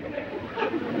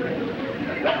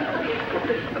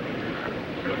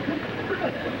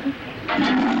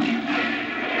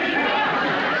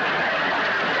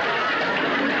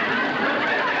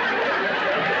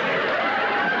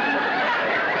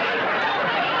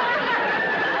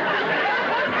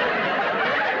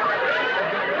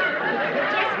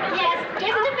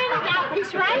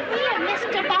 Right here,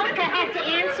 Mr. Bunker had to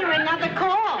answer another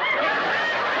call.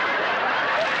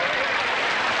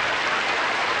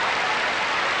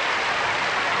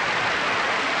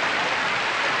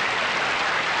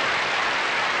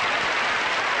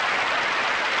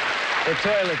 The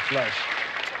toilet flush.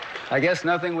 I guess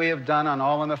nothing we have done on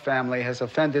All in the Family has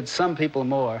offended some people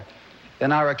more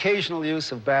than our occasional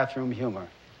use of bathroom humor.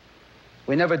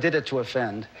 We never did it to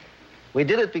offend. We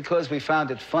did it because we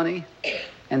found it funny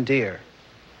and dear.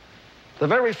 The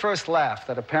very first laugh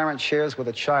that a parent shares with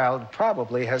a child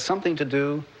probably has something to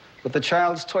do with the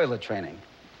child's toilet training.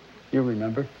 You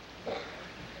remember?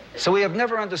 So we have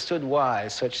never understood why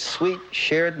such sweet,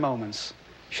 shared moments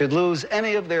should lose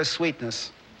any of their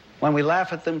sweetness when we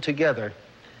laugh at them together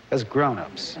as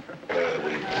grown-ups. There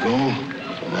we go.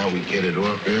 So now we get it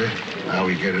off there. Now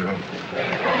we get it off.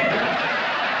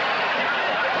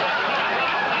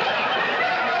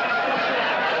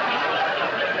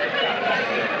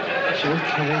 It's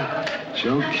okay. It's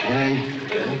okay.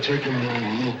 Don't take a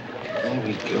moment. There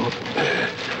we go.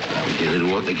 Now we get it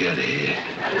all together here.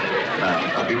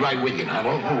 Now, I'll be right with you now.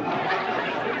 Don't move.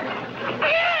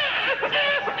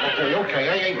 Okay.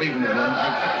 I ain't leaving you, man.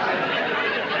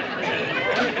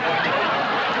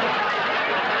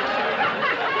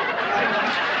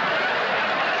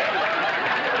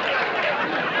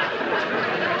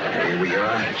 Here we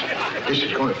are. This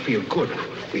is going to feel good.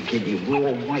 We give you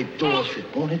raw white doors. Take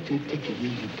it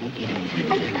easy. Take it easy. We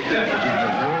give you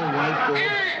raw white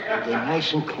doors. They're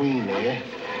nice and clean there.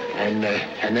 And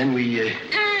then we, yeah.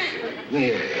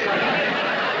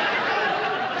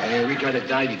 We got a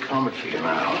tidy comet for you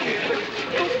now.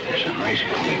 It's a nice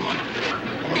clean one.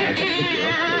 I can pick you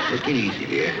up there. Take it easy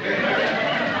there.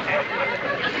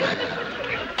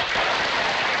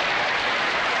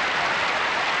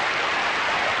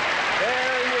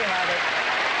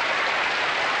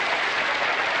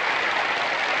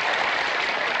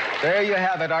 There you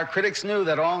have it. Our critics knew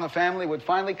that All in the Family would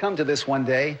finally come to this one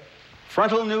day.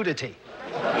 Frontal nudity.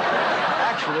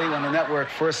 Actually, when the network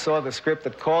first saw the script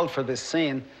that called for this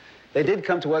scene, they did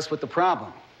come to us with the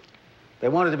problem. They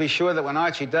wanted to be sure that when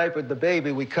Archie diapered the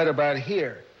baby, we cut about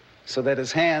here, so that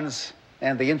his hands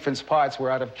and the infant's parts were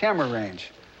out of camera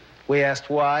range. We asked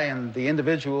why, and the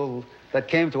individual that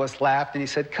came to us laughed, and he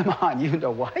said, "Come on, you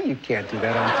know why you can't do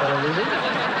that on television.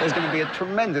 There's going to be a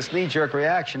tremendous knee-jerk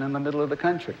reaction in the middle of the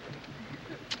country."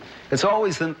 It's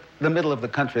always the middle of the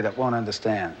country that won't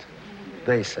understand,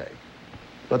 they say.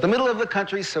 But the middle of the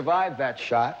country survived that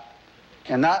shot,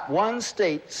 and not one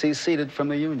state seceded from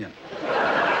the Union.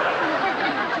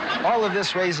 All of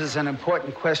this raises an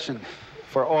important question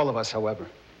for all of us, however.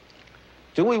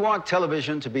 Do we want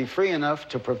television to be free enough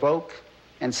to provoke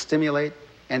and stimulate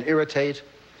and irritate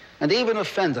and even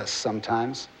offend us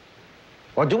sometimes?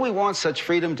 Or do we want such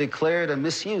freedom declared a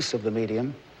misuse of the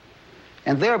medium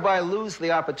and thereby lose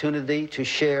the opportunity to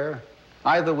share,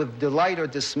 either with delight or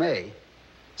dismay,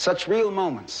 such real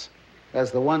moments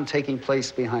as the one taking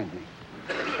place behind me?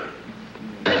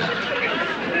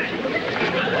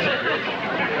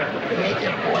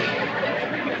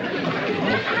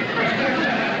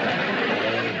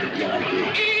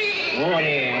 Oh,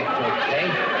 yeah, it's okay.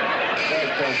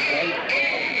 That's okay.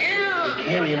 You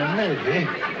carry a nerve, eh?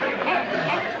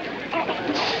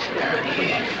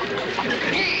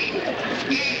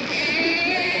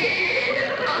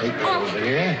 Take it over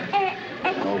there.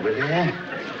 Over there.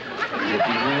 You'll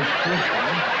be real quick,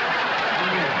 huh?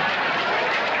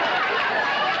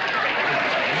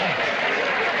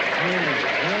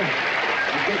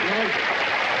 You get right.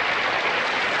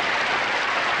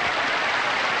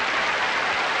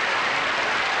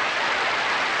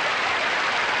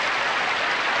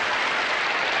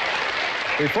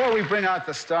 Before we bring out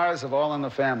the stars of All in the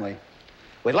Family,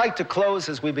 we'd like to close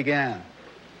as we began,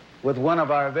 with one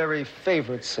of our very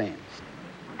favorite scenes.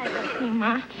 I love you,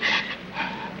 Ma.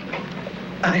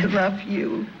 I love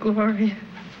you, Gloria.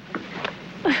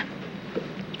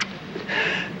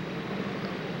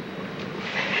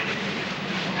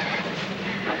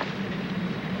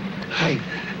 Hey.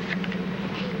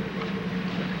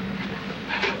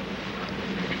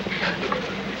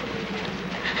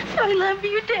 I love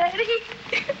you, Daddy.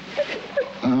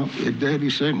 Well, your daddy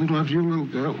certainly loves you, little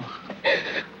girl.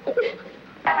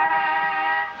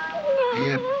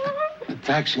 Yeah, the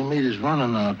taxi meter's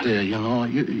running out there, you know.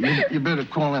 You better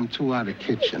call them two out of the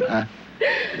kitchen, huh?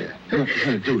 Yeah, you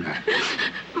better do that.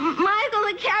 Michael,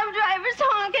 the cab driver's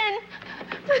honking.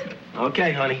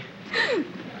 Okay, honey.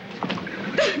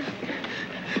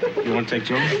 You want to take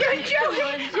Joey? Joey.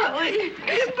 Goodbye.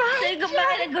 Say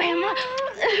goodbye to Grandma.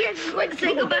 Quick,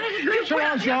 say goodbye to Grandma. So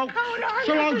long, Joe.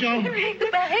 So long, Joe.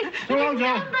 Goodbye. So long,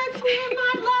 Joe. Grandma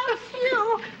loves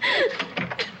you.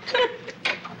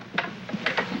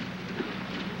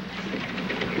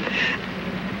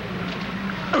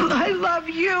 I love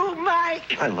you,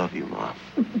 Mike. I love you, Mom.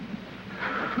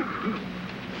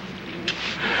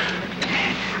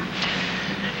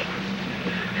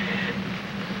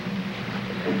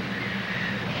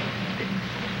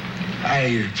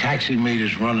 Hey, the taxi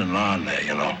meter's running on there,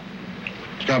 you know.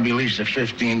 It's got to be at least a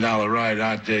 $15 ride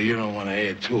out there. You don't want to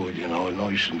add to it, you know. No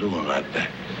use in doing that.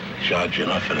 Charge you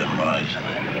enough for them rides.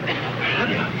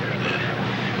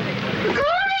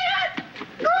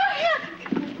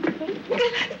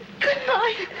 Good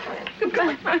night.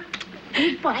 Goodbye.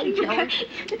 Goodbye, Joey.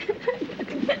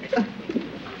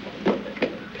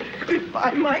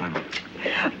 Goodbye, Mike.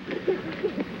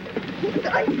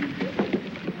 Goodbye.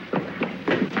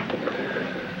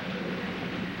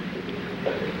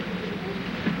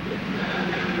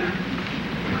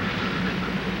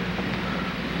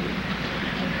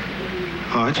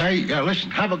 Hey,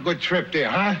 listen, have a good trip there,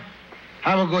 huh?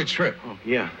 Have a good trip. Oh,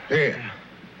 yeah. Yeah.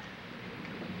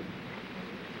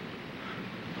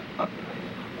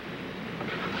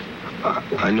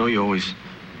 I know you always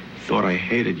thought I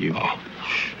hated you. Oh.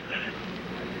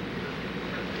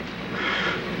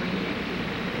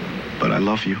 But I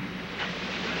love you.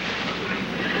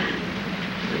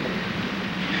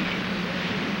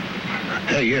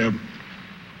 Hey,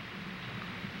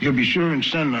 you'll be sure and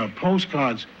send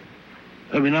postcards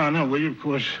every now and then, will you? Of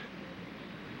course,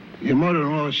 your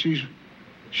mother-in-law, she's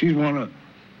gonna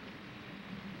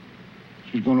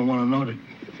want to know that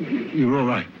you're all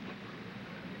right.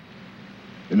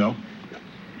 You know?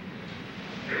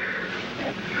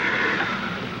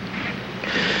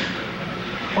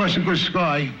 Well, it's a good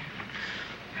sky.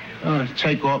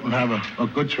 Take off and have a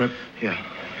good trip. Yeah.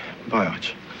 Bye,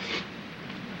 Arch.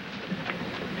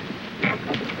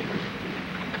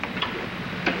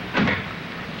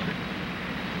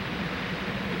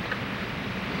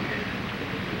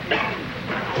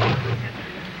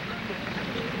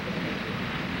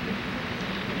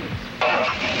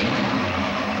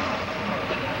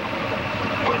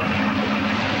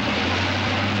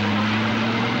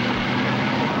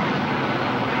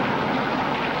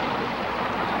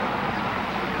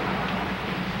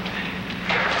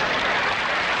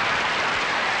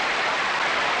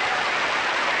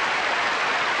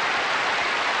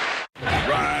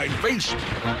 Face.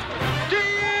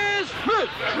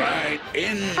 Right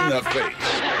in the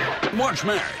face. Watch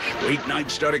MASH.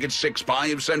 Weeknights starting at 6,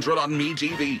 5 Central on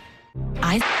MeTV. Ladies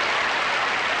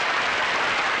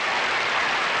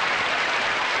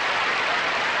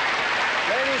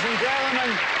and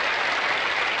gentlemen,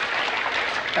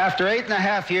 after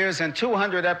 8.5 years and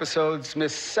 200 episodes,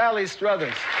 Miss Sally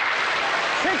Struthers,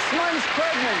 6 months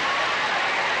pregnant.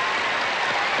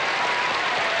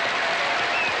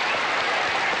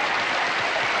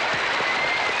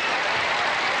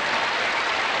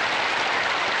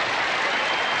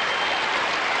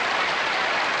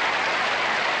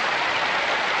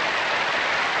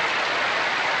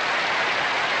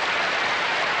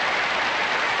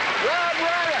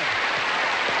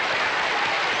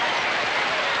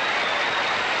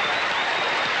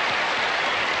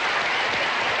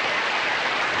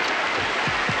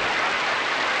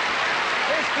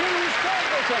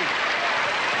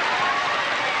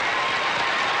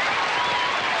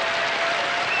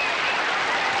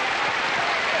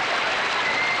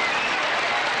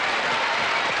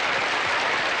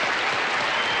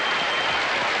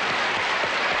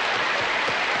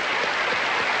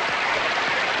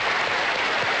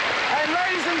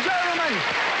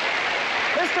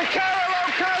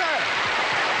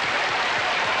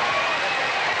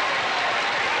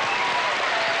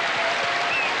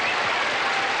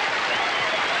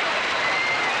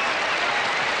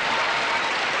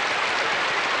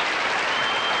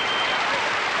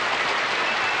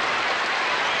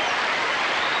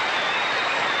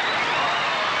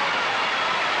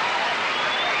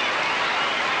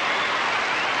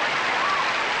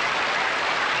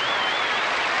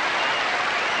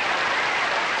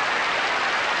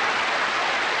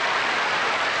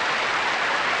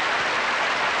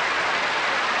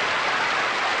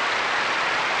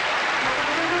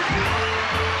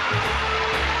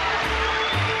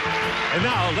 And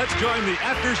now, let's join the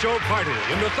after-show party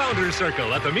in the Founders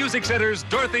Circle at the Music Center's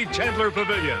Dorothy Chandler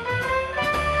Pavilion.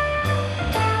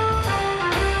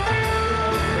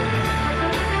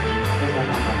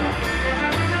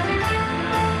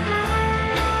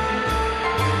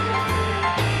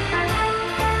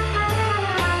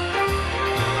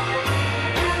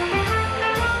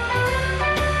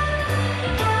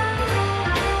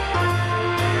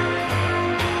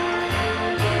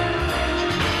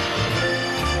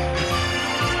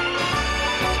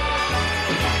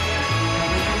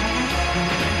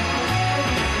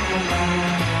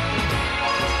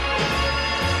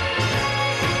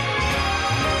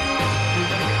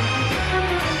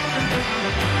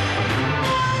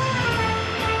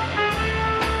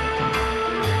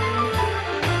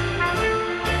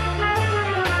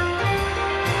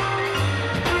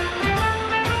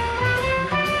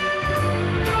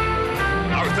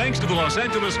 Thanks to the Los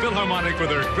Angeles Philharmonic for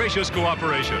their gracious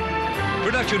cooperation.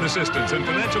 Production assistance and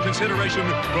financial consideration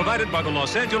provided by the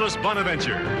Los Angeles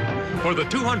Bonaventure. For the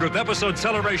 200th episode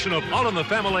celebration of All in the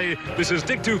Family, this is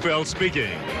Dick Tufeld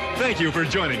speaking. Thank you for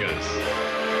joining us.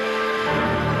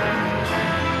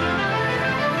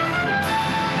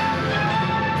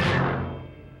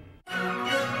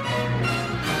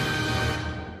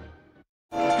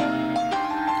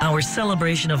 Our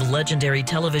celebration of legendary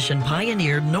television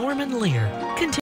pioneer Norman Lear continues.